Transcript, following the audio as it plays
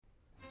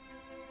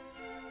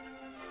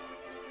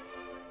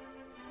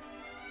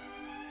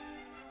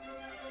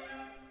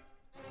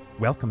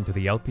Welcome to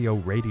the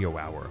LPO Radio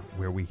Hour,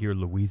 where we hear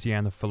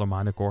Louisiana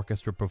Philharmonic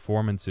Orchestra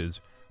performances,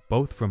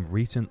 both from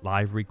recent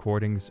live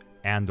recordings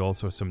and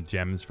also some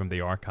gems from the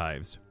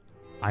archives.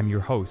 I'm your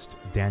host,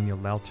 Daniel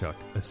Lelchuk,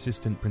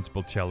 Assistant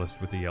Principal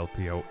Cellist with the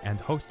LPO and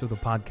host of the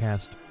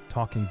podcast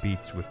Talking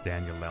Beats with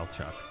Daniel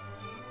Lelchuk.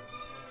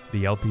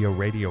 The LPO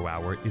Radio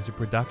Hour is a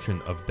production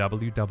of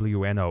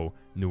WWNO,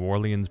 New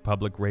Orleans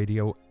Public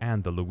Radio,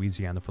 and the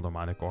Louisiana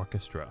Philharmonic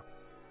Orchestra.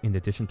 In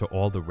addition to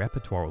all the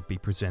repertoire we'll be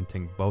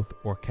presenting, both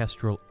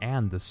orchestral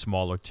and the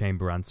smaller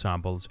chamber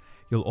ensembles,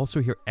 you'll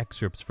also hear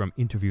excerpts from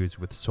interviews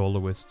with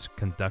soloists,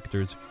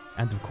 conductors,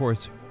 and of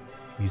course,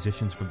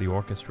 musicians from the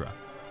orchestra.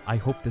 I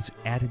hope this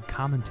added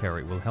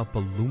commentary will help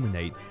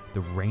illuminate the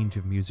range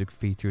of music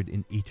featured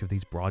in each of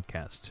these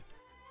broadcasts.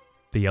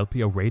 The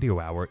LPO Radio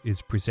Hour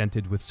is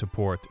presented with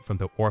support from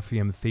the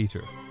Orpheum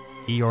Theatre,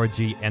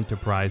 ERG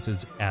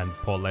Enterprises, and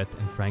Paulette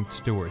and Frank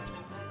Stewart.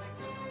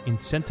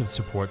 Incentive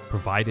support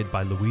provided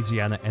by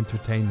Louisiana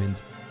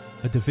Entertainment,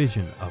 a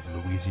division of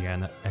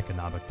Louisiana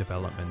Economic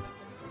Development.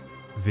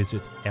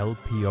 Visit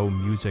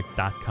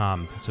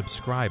lpomusic.com to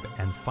subscribe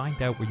and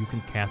find out where you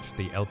can catch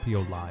the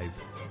LPO live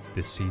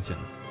this season.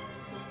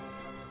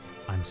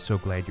 I'm so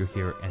glad you're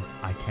here, and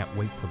I can't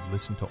wait to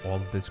listen to all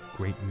of this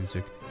great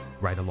music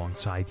right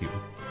alongside you.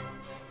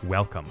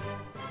 Welcome.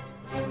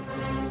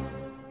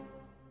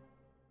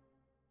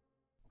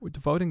 We're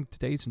devoting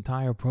today's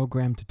entire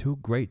program to two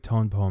great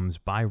tone poems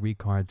by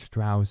Richard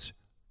Strauss,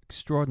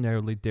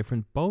 extraordinarily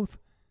different, both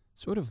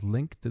sort of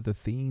linked to the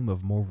theme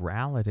of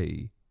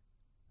morality.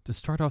 To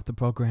start off the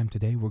program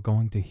today, we're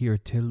going to hear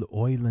Till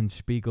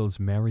Eulenspiegels'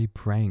 Merry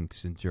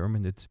Pranks. In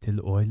German, it's Till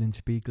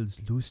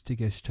Eulenspiegels' lustige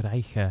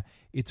Streiche.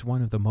 It's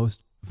one of the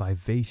most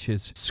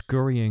vivacious,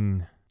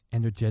 scurrying,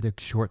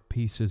 energetic short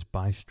pieces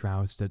by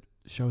Strauss that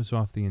shows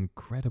off the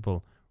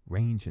incredible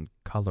range and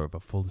color of a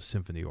full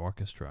symphony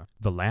orchestra.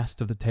 The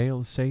last of the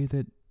tales say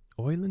that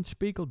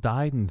Eulenspiegel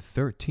died in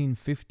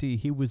 1350.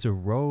 He was a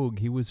rogue,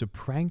 he was a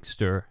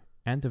prankster,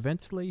 and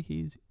eventually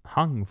he's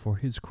hung for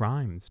his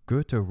crimes.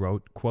 Goethe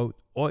wrote, quote,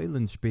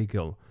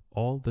 Eulenspiegel,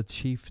 all the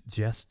chief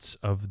jests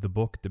of the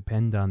book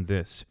depend on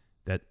this,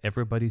 that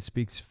everybody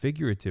speaks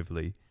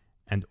figuratively,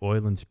 and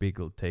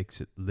Eulenspiegel takes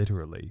it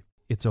literally.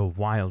 It's a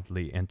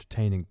wildly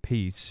entertaining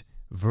piece,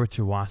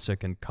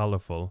 virtuosic and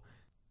colorful.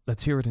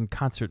 Let's hear it in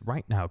concert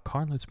right now.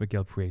 Carlos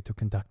Miguel Prieto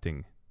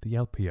conducting the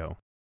LPO.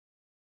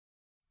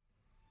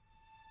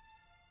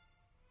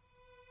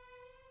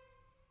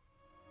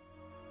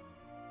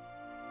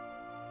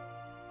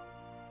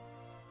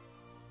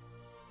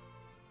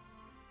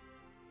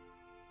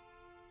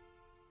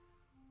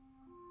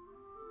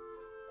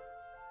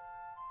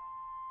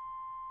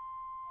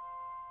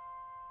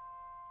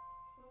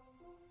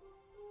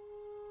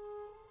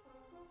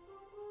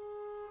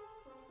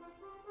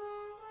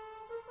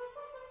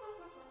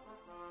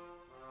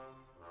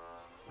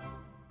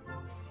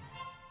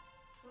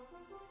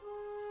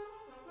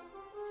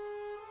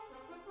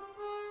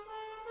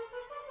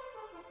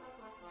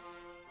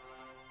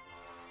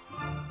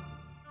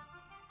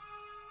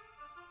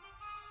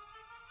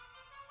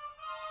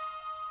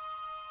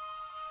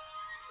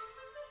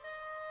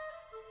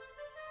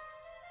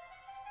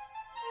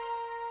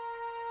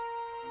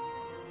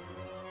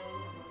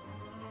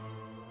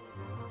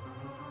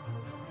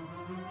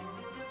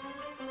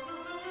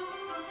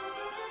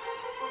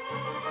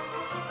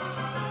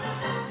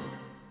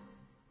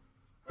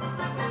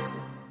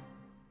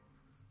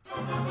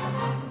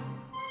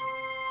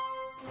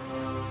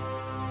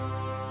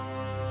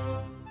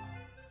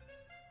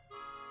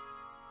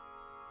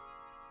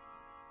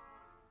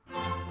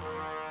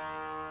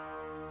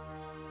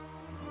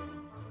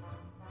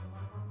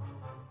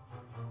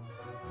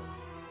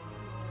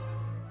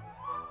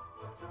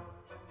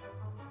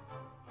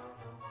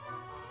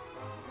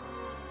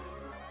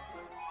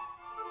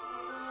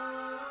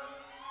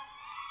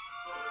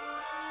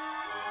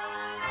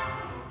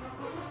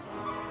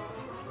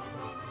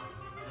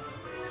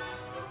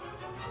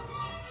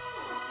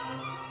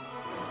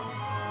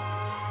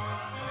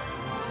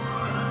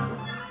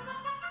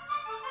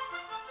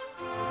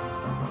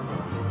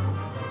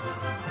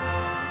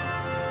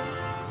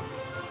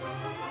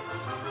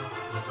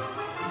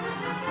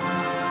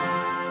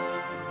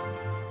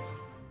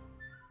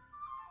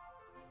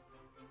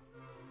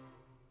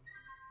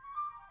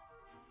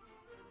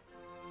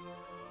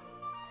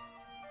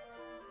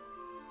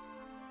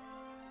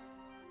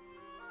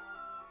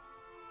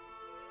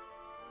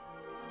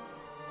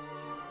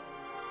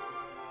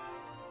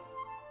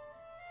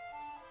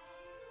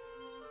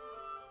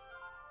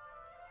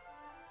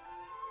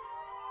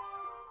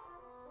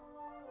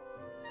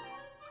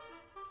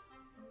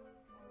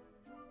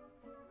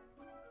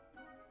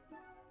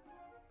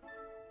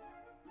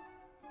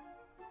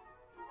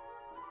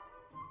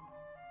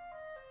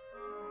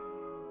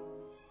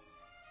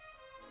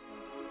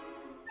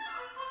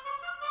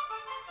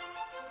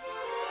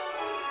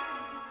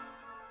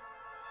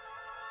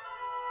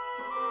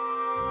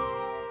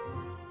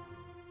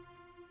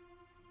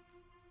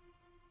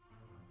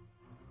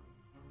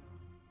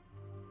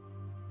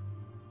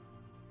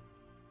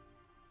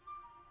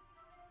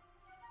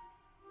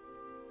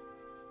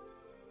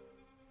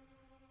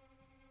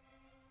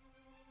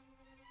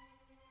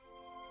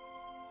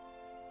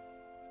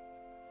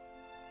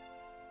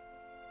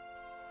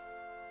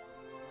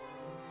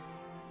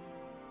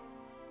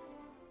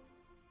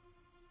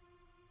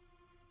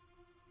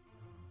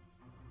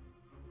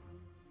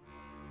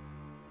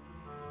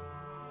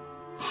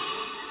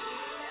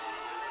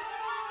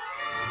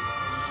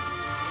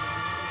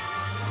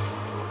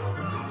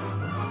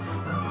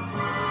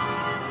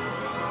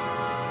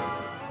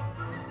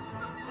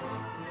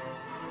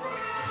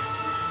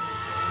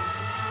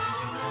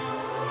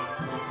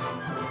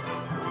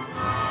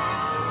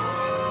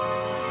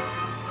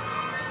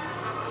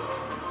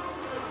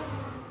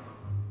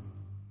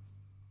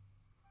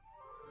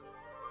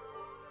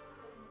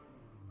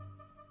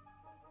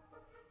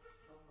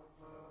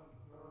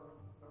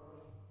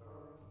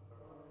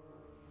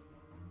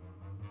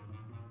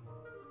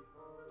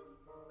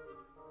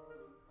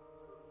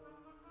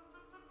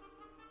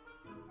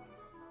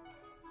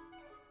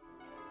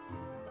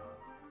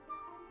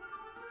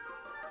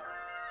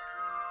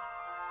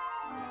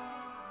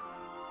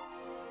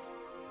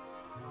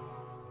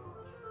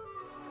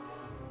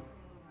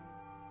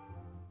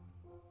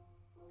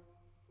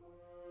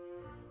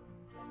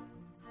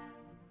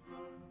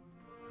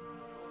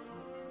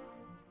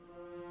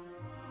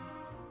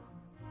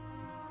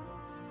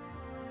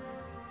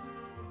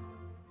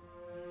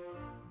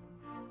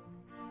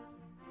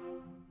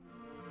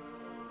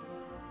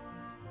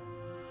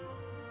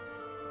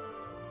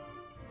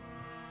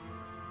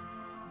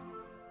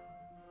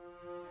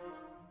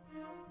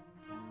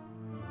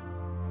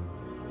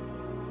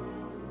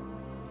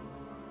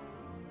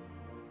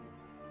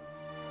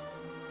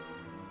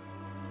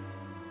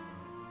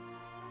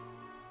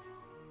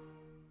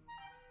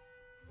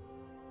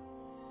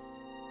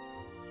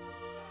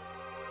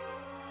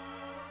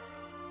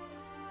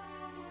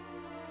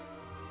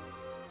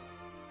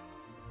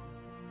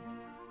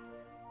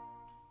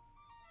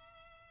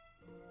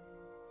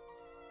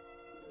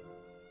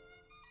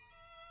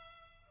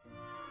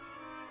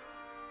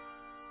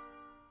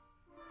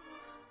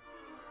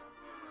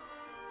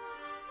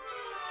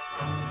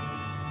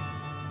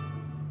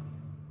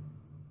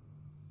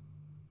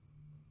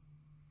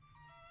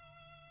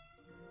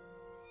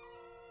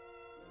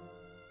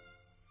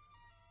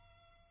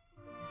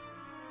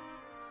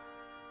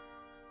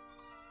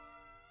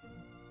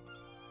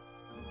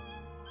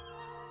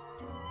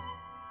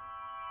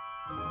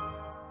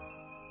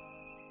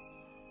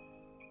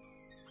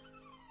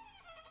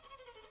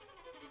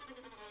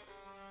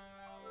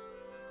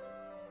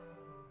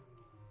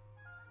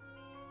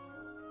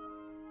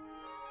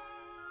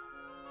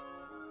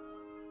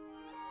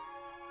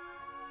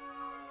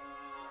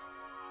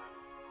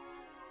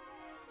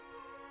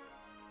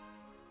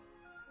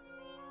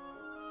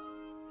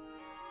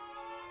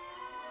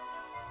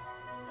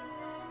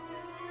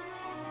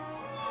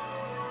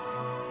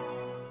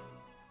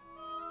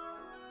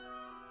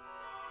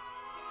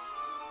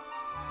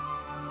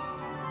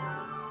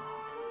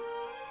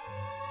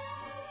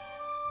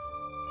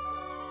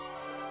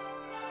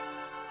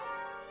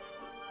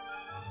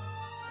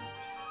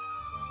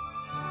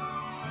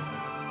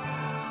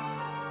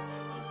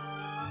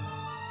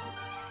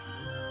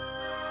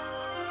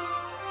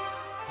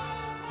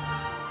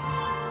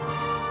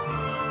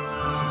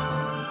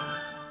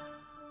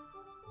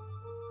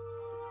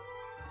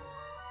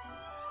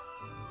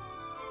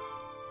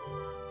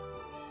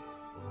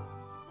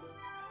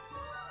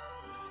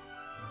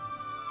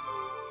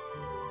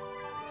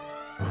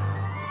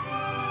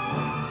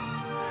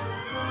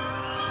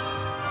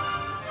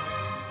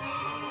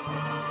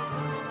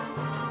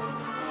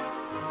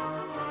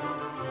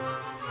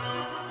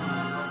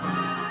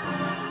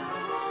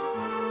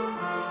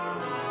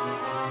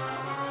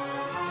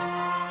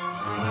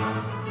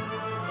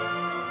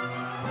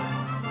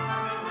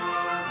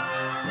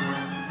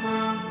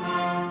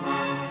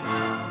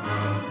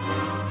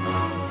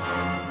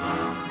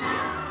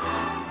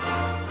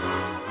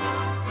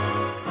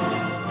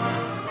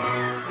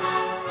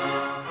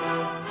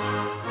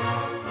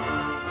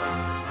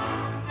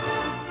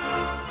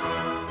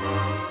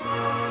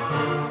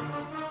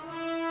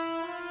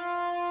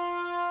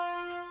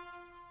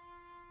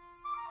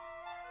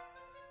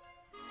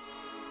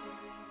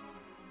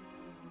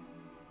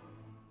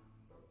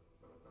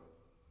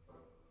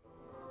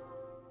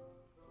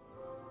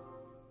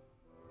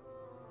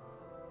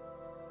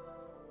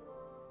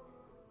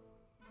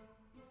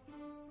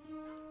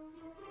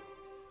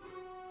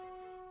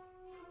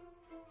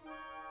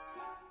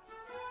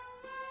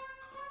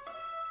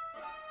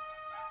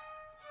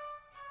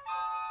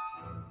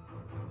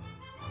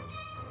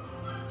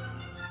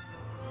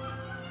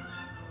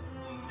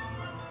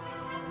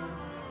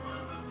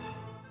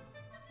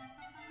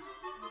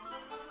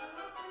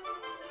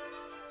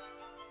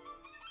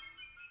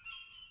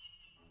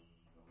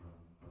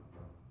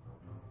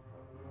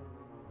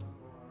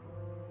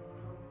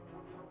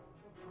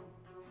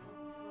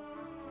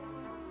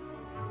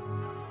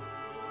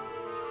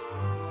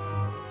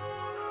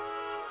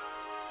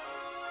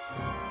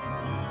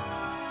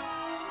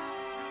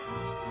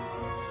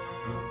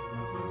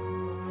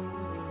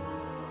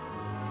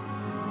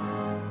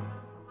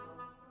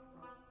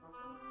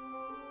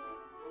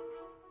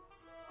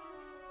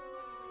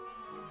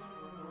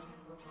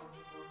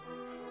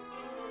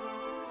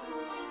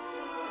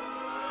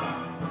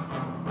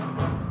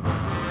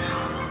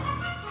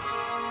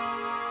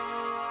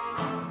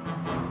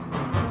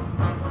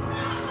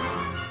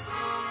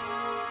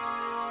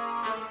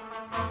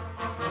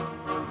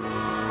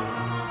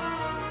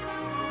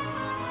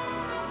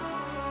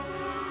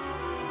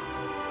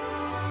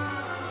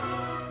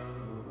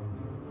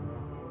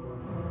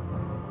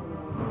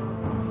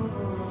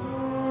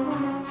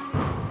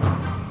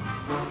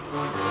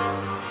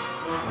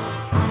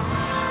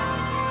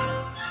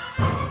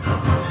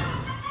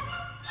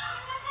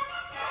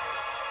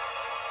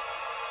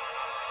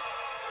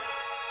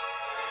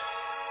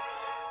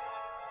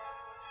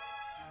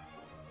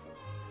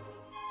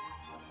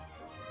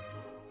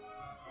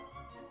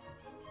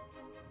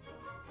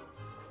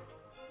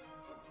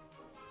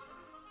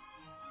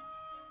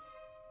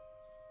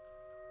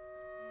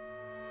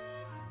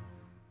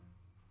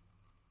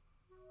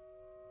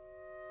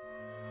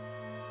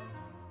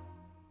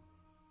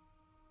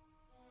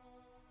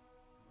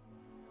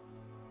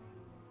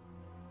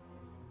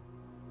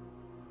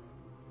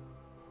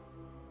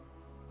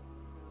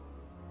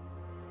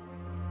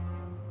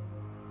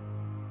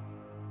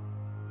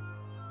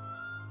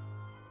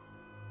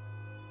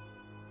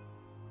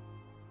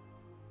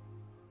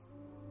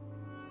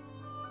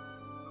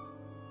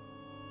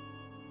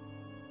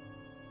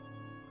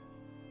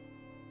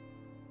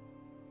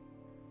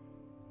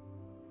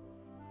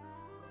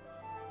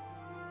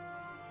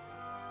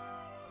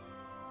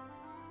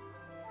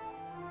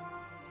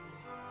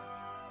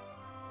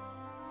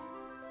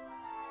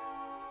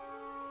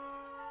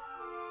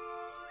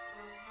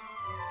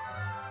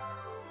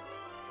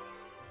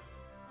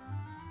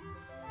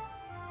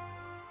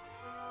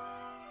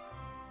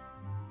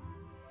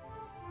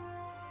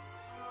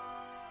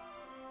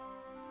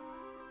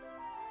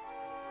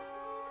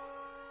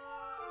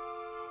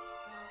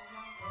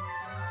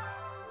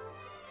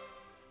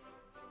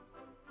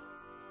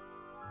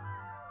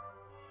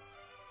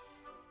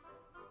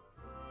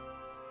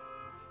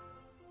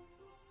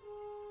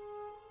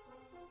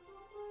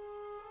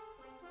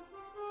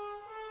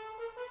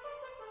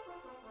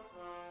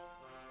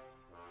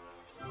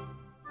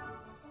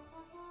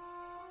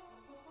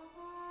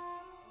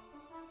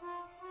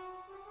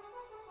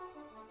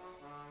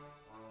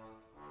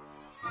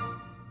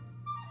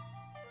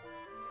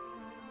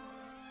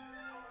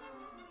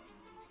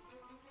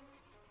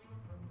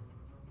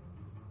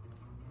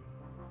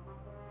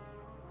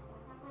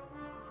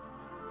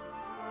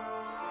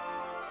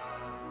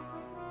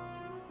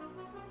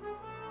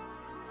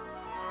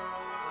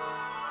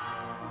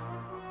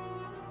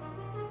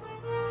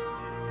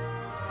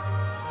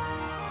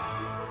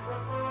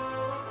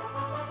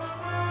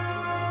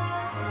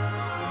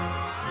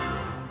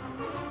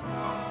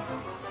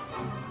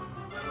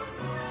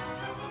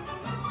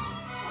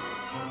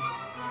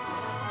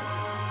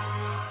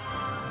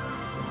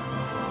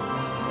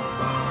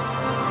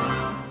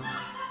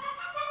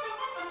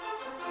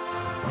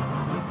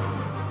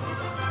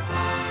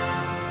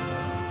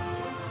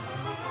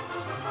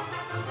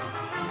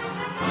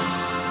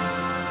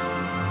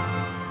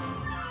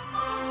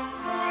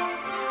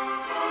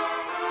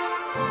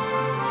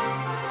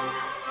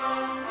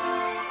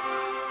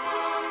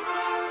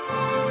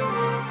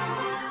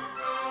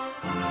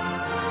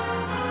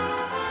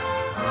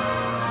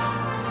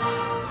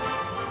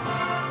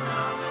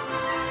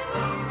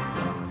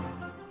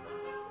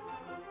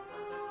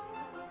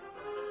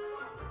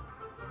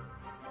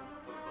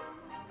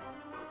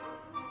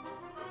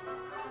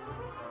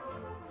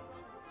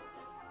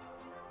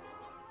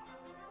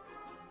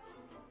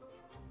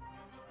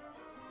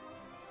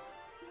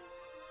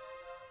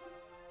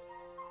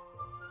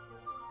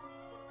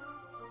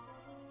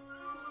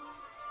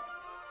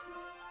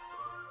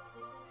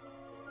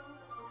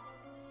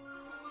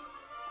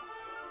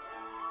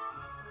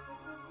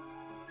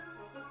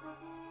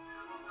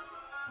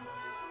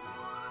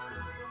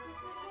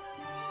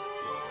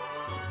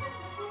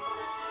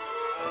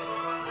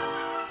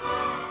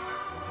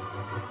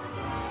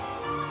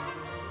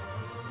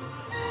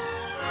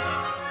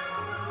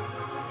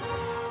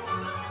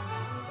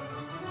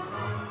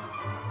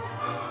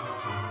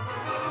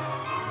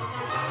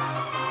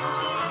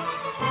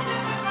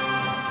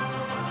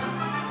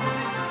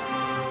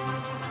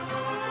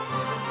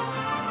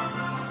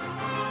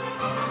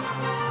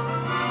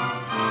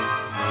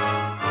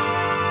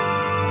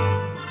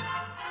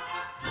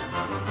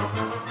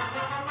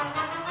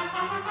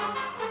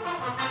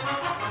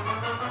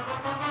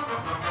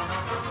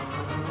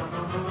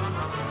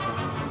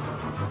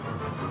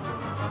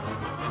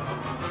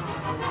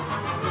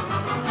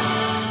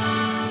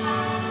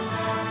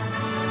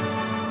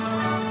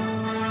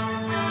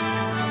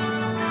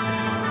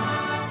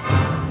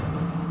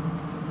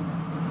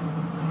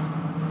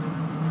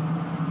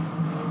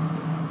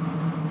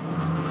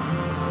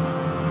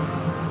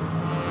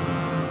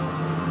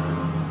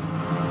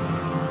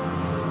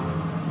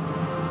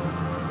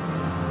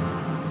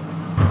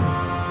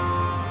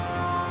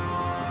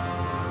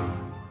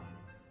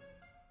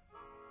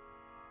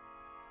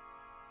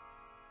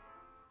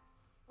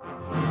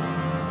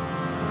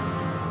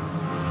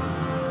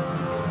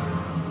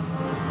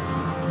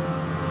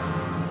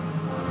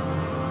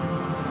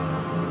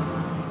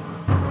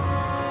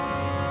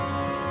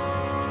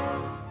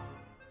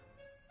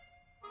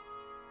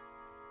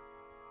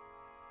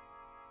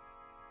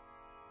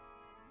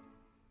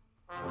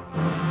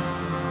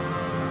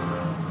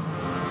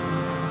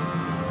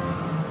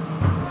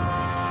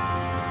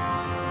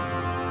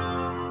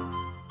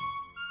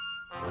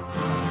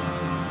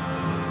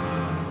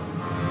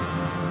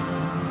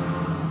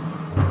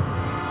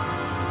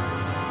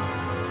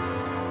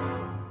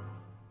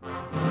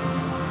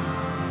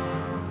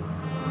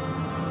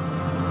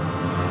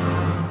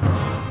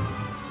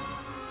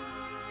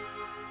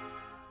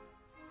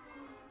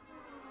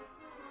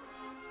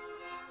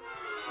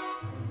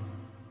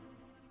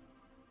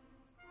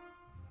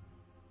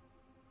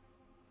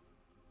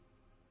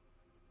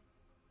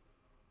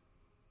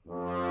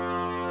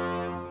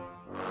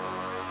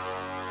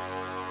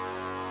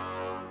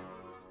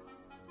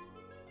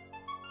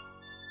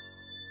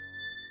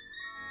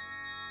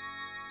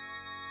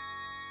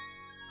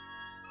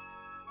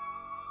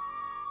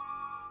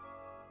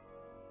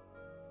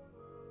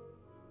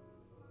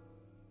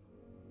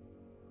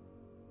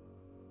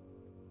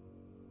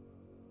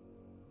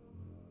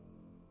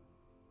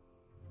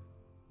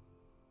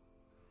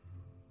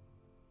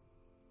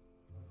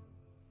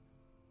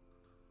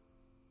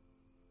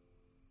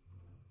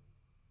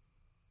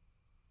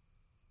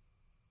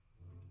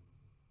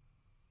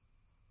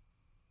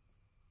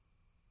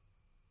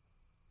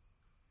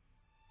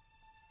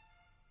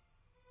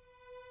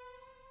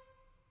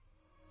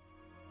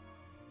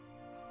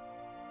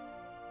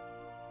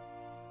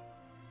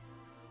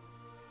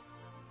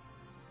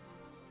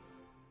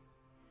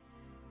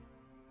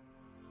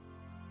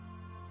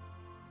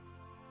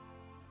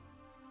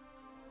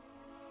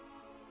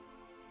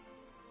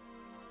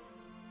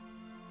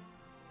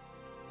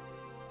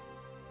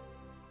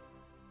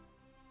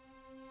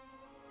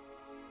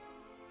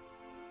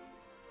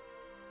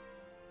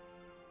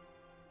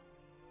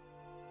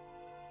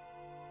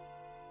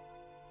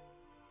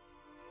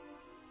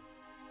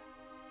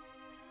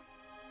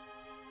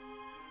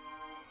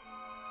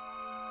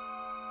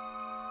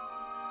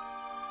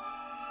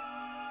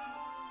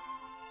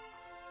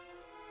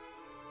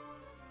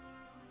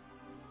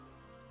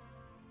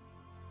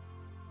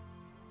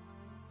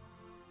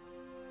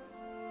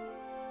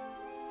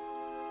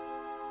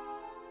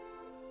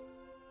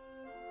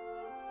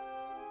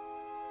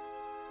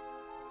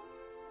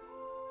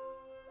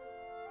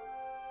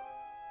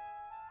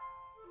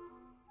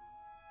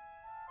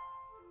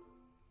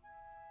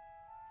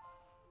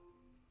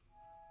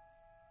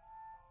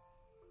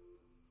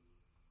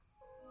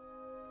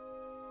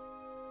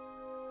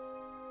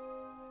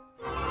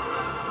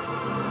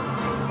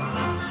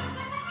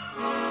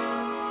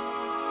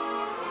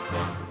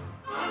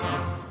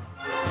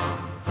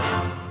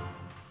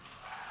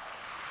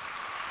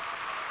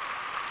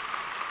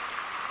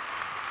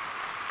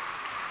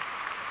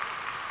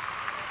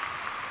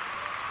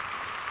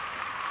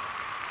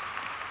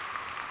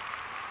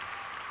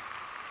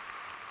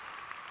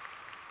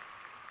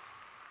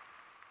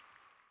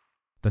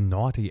 The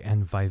naughty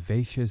and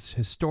vivacious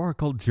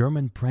historical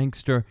German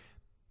prankster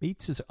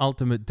meets his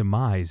ultimate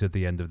demise at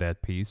the end of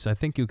that piece. I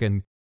think you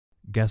can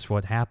guess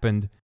what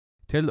happened.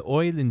 Till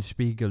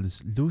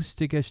Eulenspiegels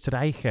lustige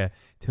Streiche,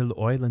 Till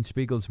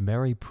Eulenspiegels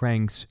merry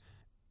pranks.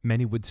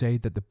 Many would say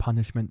that the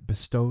punishment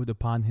bestowed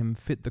upon him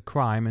fit the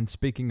crime, and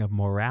speaking of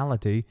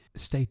morality,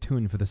 stay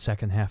tuned for the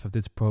second half of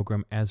this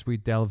program as we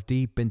delve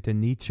deep into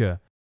Nietzsche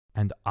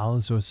and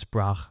Also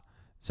sprach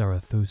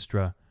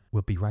Zarathustra.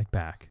 We'll be right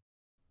back.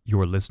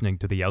 You're listening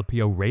to the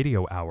LPO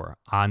Radio Hour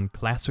on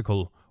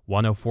Classical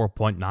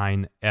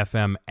 104.9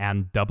 FM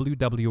and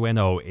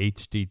WWNO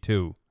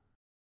HD2.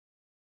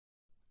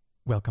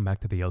 Welcome back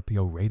to the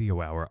LPO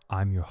Radio Hour.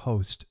 I'm your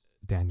host,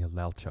 Daniel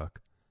Lelchuk.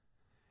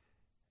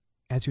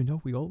 As you know,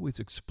 we always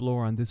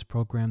explore on this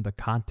program the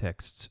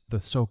contexts,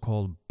 the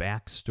so-called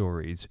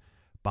backstories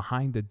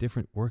behind the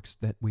different works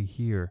that we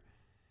hear.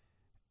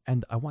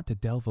 And I want to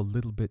delve a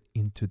little bit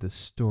into the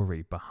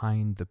story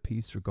behind the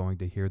piece we're going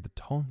to hear, the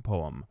tone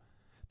poem.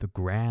 The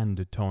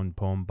grand tone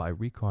poem by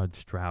Richard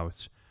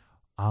Strauss,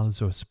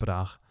 Also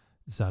sprach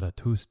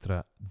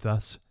Zarathustra,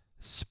 Thus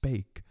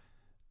Spake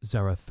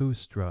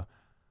Zarathustra,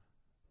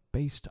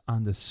 based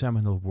on the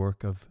seminal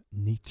work of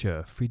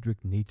Nietzsche,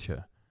 Friedrich Nietzsche,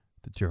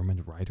 the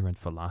German writer and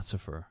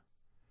philosopher.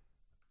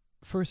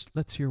 First,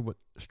 let's hear what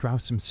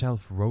Strauss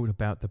himself wrote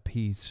about the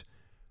piece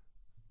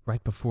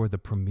right before the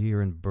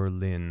premiere in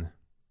Berlin.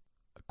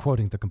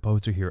 Quoting the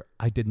composer here,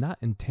 "I did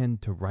not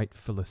intend to write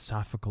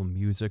philosophical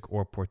music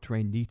or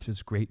portray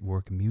Nietzsche's great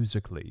work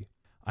musically.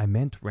 I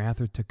meant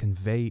rather to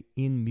convey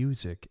in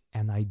music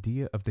an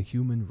idea of the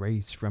human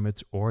race from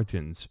its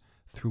origins,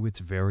 through its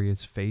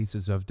various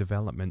phases of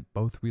development,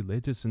 both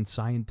religious and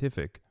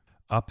scientific,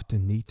 up to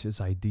Nietzsche's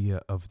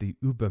idea of the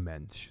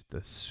Übermensch,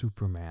 the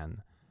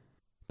Superman.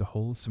 The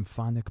whole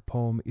symphonic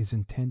poem is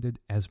intended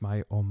as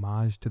my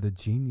homage to the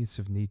genius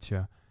of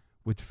Nietzsche,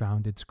 which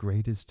found its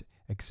greatest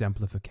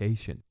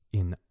exemplification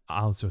in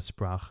Also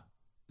sprach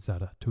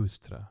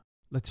Zarathustra."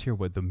 Let's hear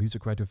what the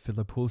music writer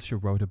Philipp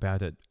Hulscher wrote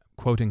about it.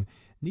 Quoting,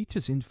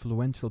 "Nietzsche's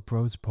influential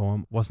prose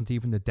poem wasn't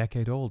even a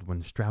decade old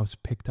when Strauss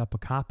picked up a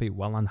copy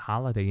while on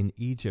holiday in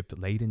Egypt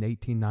late in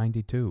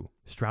 1892.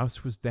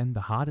 Strauss was then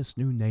the hottest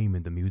new name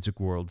in the music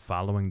world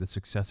following the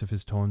success of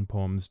his tone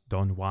poems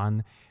Don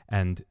Juan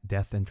and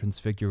Death and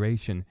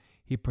Transfiguration.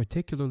 He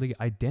particularly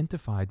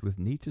identified with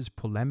Nietzsche's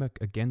polemic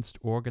against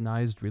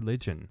organized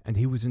religion, and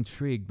he was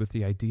intrigued with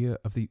the idea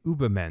of the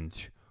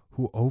Übermensch,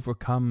 who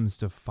overcomes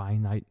the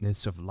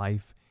finiteness of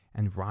life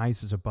and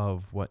rises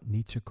above what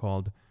Nietzsche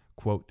called,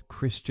 quote,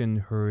 Christian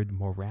herd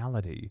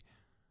morality,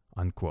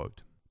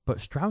 unquote. But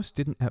Strauss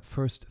didn't at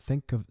first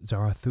think of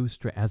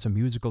Zarathustra as a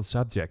musical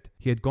subject.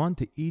 He had gone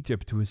to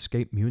Egypt to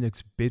escape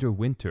Munich's bitter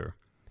winter,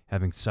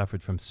 having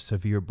suffered from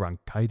severe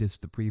bronchitis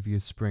the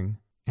previous spring,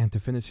 and to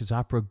finish his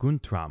opera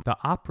Guntram. The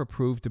opera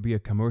proved to be a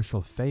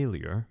commercial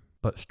failure,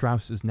 but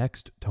Strauss's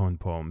next tone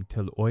poem,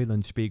 Till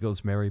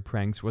Eulenspiegels Merry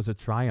Pranks, was a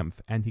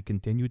triumph, and he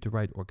continued to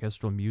write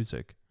orchestral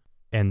music.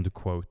 End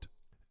quote.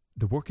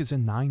 The work is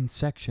in 9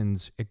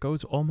 sections. It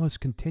goes almost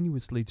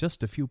continuously,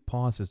 just a few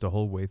pauses the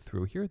whole way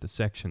through. Here are the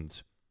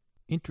sections.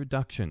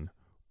 Introduction,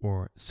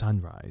 or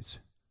Sunrise.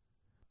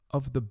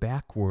 Of the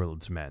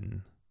backworlds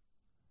men,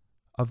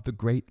 of the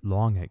great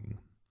longing,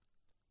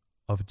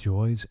 of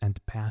joys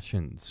and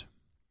passions,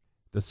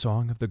 the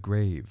song of the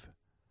grave,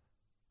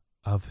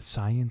 of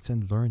science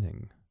and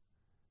learning,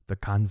 the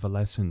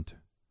convalescent,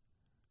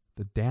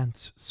 the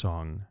dance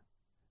song,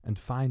 and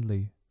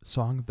finally,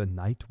 Song of the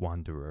Night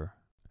Wanderer.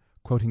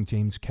 Quoting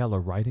James Keller,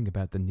 writing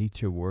about the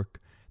Nietzsche work,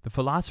 the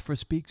philosopher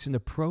speaks in a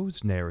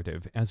prose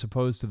narrative as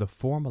opposed to the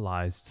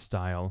formalized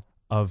style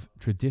of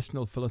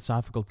traditional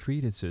philosophical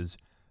treatises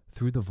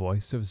through the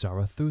voice of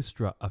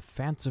Zarathustra, a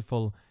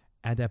fanciful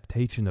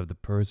adaptation of the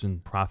Persian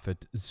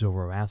prophet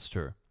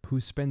Zoroaster, who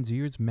spends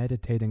years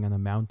meditating on a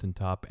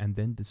mountaintop and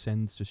then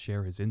descends to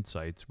share his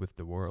insights with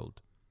the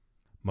world.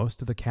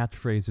 Most of the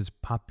catchphrases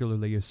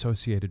popularly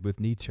associated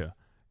with Nietzsche,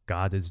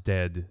 God is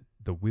dead,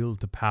 the will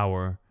to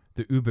power,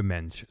 the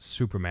Übermensch,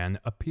 Superman,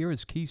 appear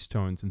as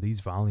keystones in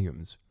these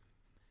volumes.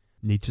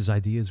 Nietzsche's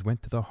ideas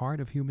went to the heart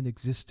of human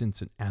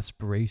existence and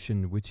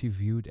aspiration, which he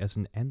viewed as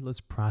an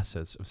endless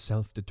process of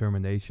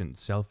self-determination,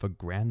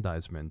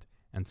 self-aggrandizement,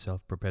 and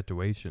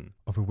self-perpetuation,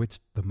 over which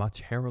the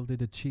much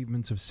heralded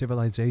achievements of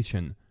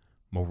civilization,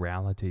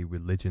 morality,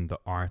 religion, the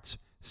arts,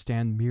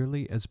 stand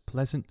merely as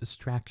pleasant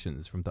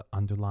distractions from the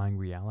underlying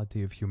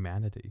reality of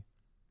humanity.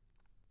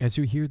 As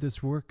you hear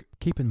this work,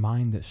 keep in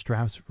mind that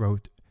Strauss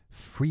wrote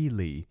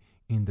freely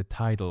in the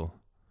title.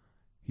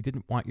 He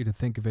didn't want you to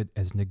think of it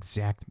as an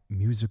exact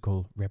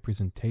musical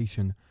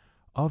representation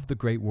of the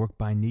great work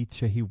by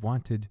Nietzsche. He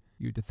wanted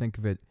you to think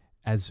of it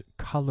as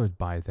colored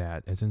by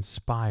that, as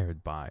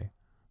inspired by,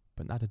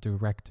 but not a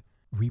direct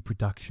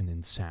reproduction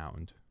in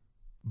sound.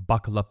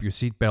 Buckle up your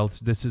seatbelts.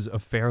 This is a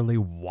fairly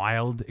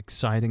wild,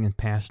 exciting, and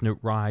passionate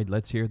ride.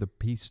 Let's hear the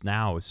piece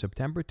now.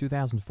 September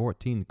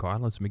 2014,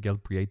 Carlos Miguel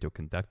Prieto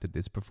conducted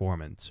this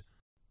performance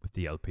with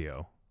the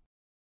LPO.